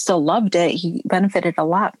 he still loved it. He benefited a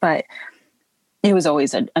lot, but it was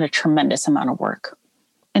always a tremendous amount of work.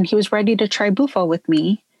 And he was ready to try Bufo with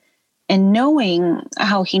me. And knowing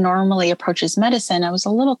how he normally approaches medicine, I was a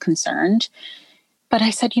little concerned. But I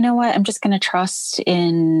said, you know what? I'm just going to trust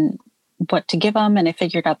in what to give him. And I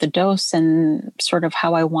figured out the dose and sort of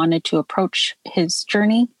how I wanted to approach his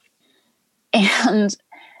journey. And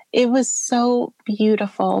it was so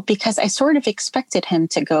beautiful because I sort of expected him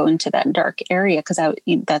to go into that dark area because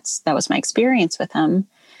that was my experience with him.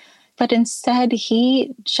 But instead,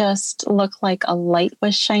 he just looked like a light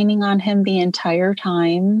was shining on him the entire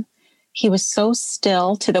time. He was so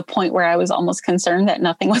still to the point where I was almost concerned that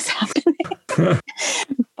nothing was happening.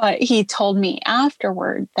 But he told me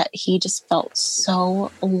afterward that he just felt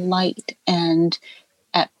so light and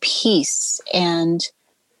at peace. And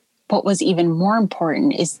what was even more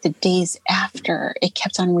important is the days after, it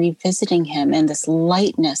kept on revisiting him. And this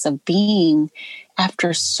lightness of being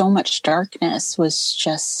after so much darkness was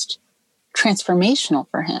just transformational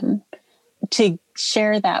for him. To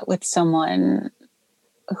share that with someone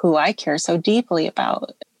who I care so deeply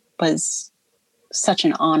about was such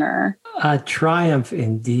an honor. A triumph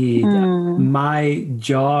indeed. My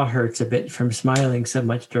jaw hurts a bit from smiling so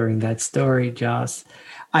much during that story, Joss.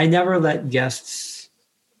 I never let guests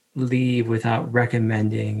leave without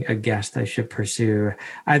recommending a guest I should pursue,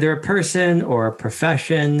 either a person or a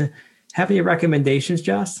profession. Have any recommendations,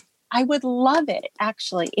 Joss? I would love it,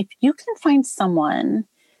 actually. If you can find someone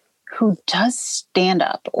who does stand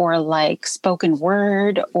up or like spoken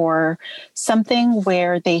word or something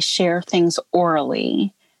where they share things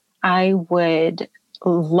orally, I would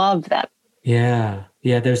love that. Yeah,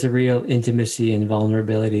 there's a real intimacy and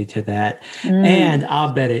vulnerability to that. And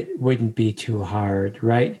I'll bet it wouldn't be too hard,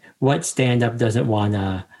 right? What stand-up doesn't want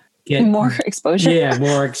to get more exposure? Yeah,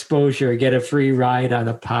 more exposure, get a free ride on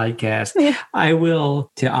a podcast. Yeah. I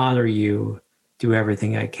will, to honor you, do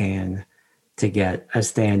everything I can to get a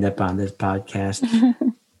stand-up on this podcast.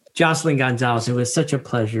 Jocelyn Gonzalez, it was such a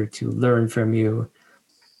pleasure to learn from you.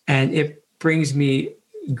 And it brings me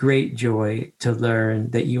great joy to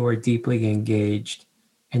learn that you are deeply engaged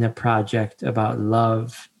in a project about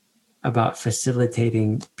love, about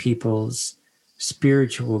facilitating people's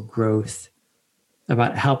spiritual growth,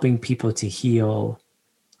 about helping people to heal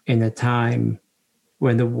in a time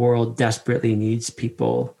when the world desperately needs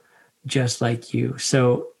people just like you.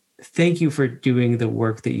 So thank you for doing the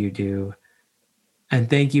work that you do. And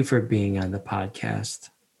thank you for being on the podcast.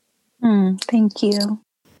 Thank you.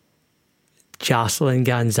 Jocelyn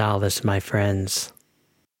Gonzalez, my friends.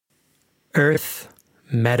 Earth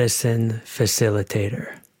Medicine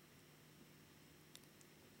Facilitator.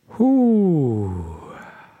 Whoo.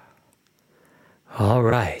 All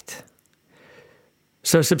right.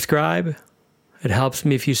 So subscribe. It helps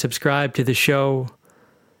me if you subscribe to the show.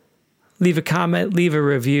 Leave a comment, leave a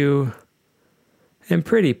review, and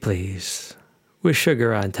pretty please, with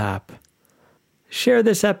sugar on top, share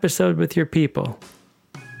this episode with your people.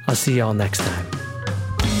 I'll see y'all next time.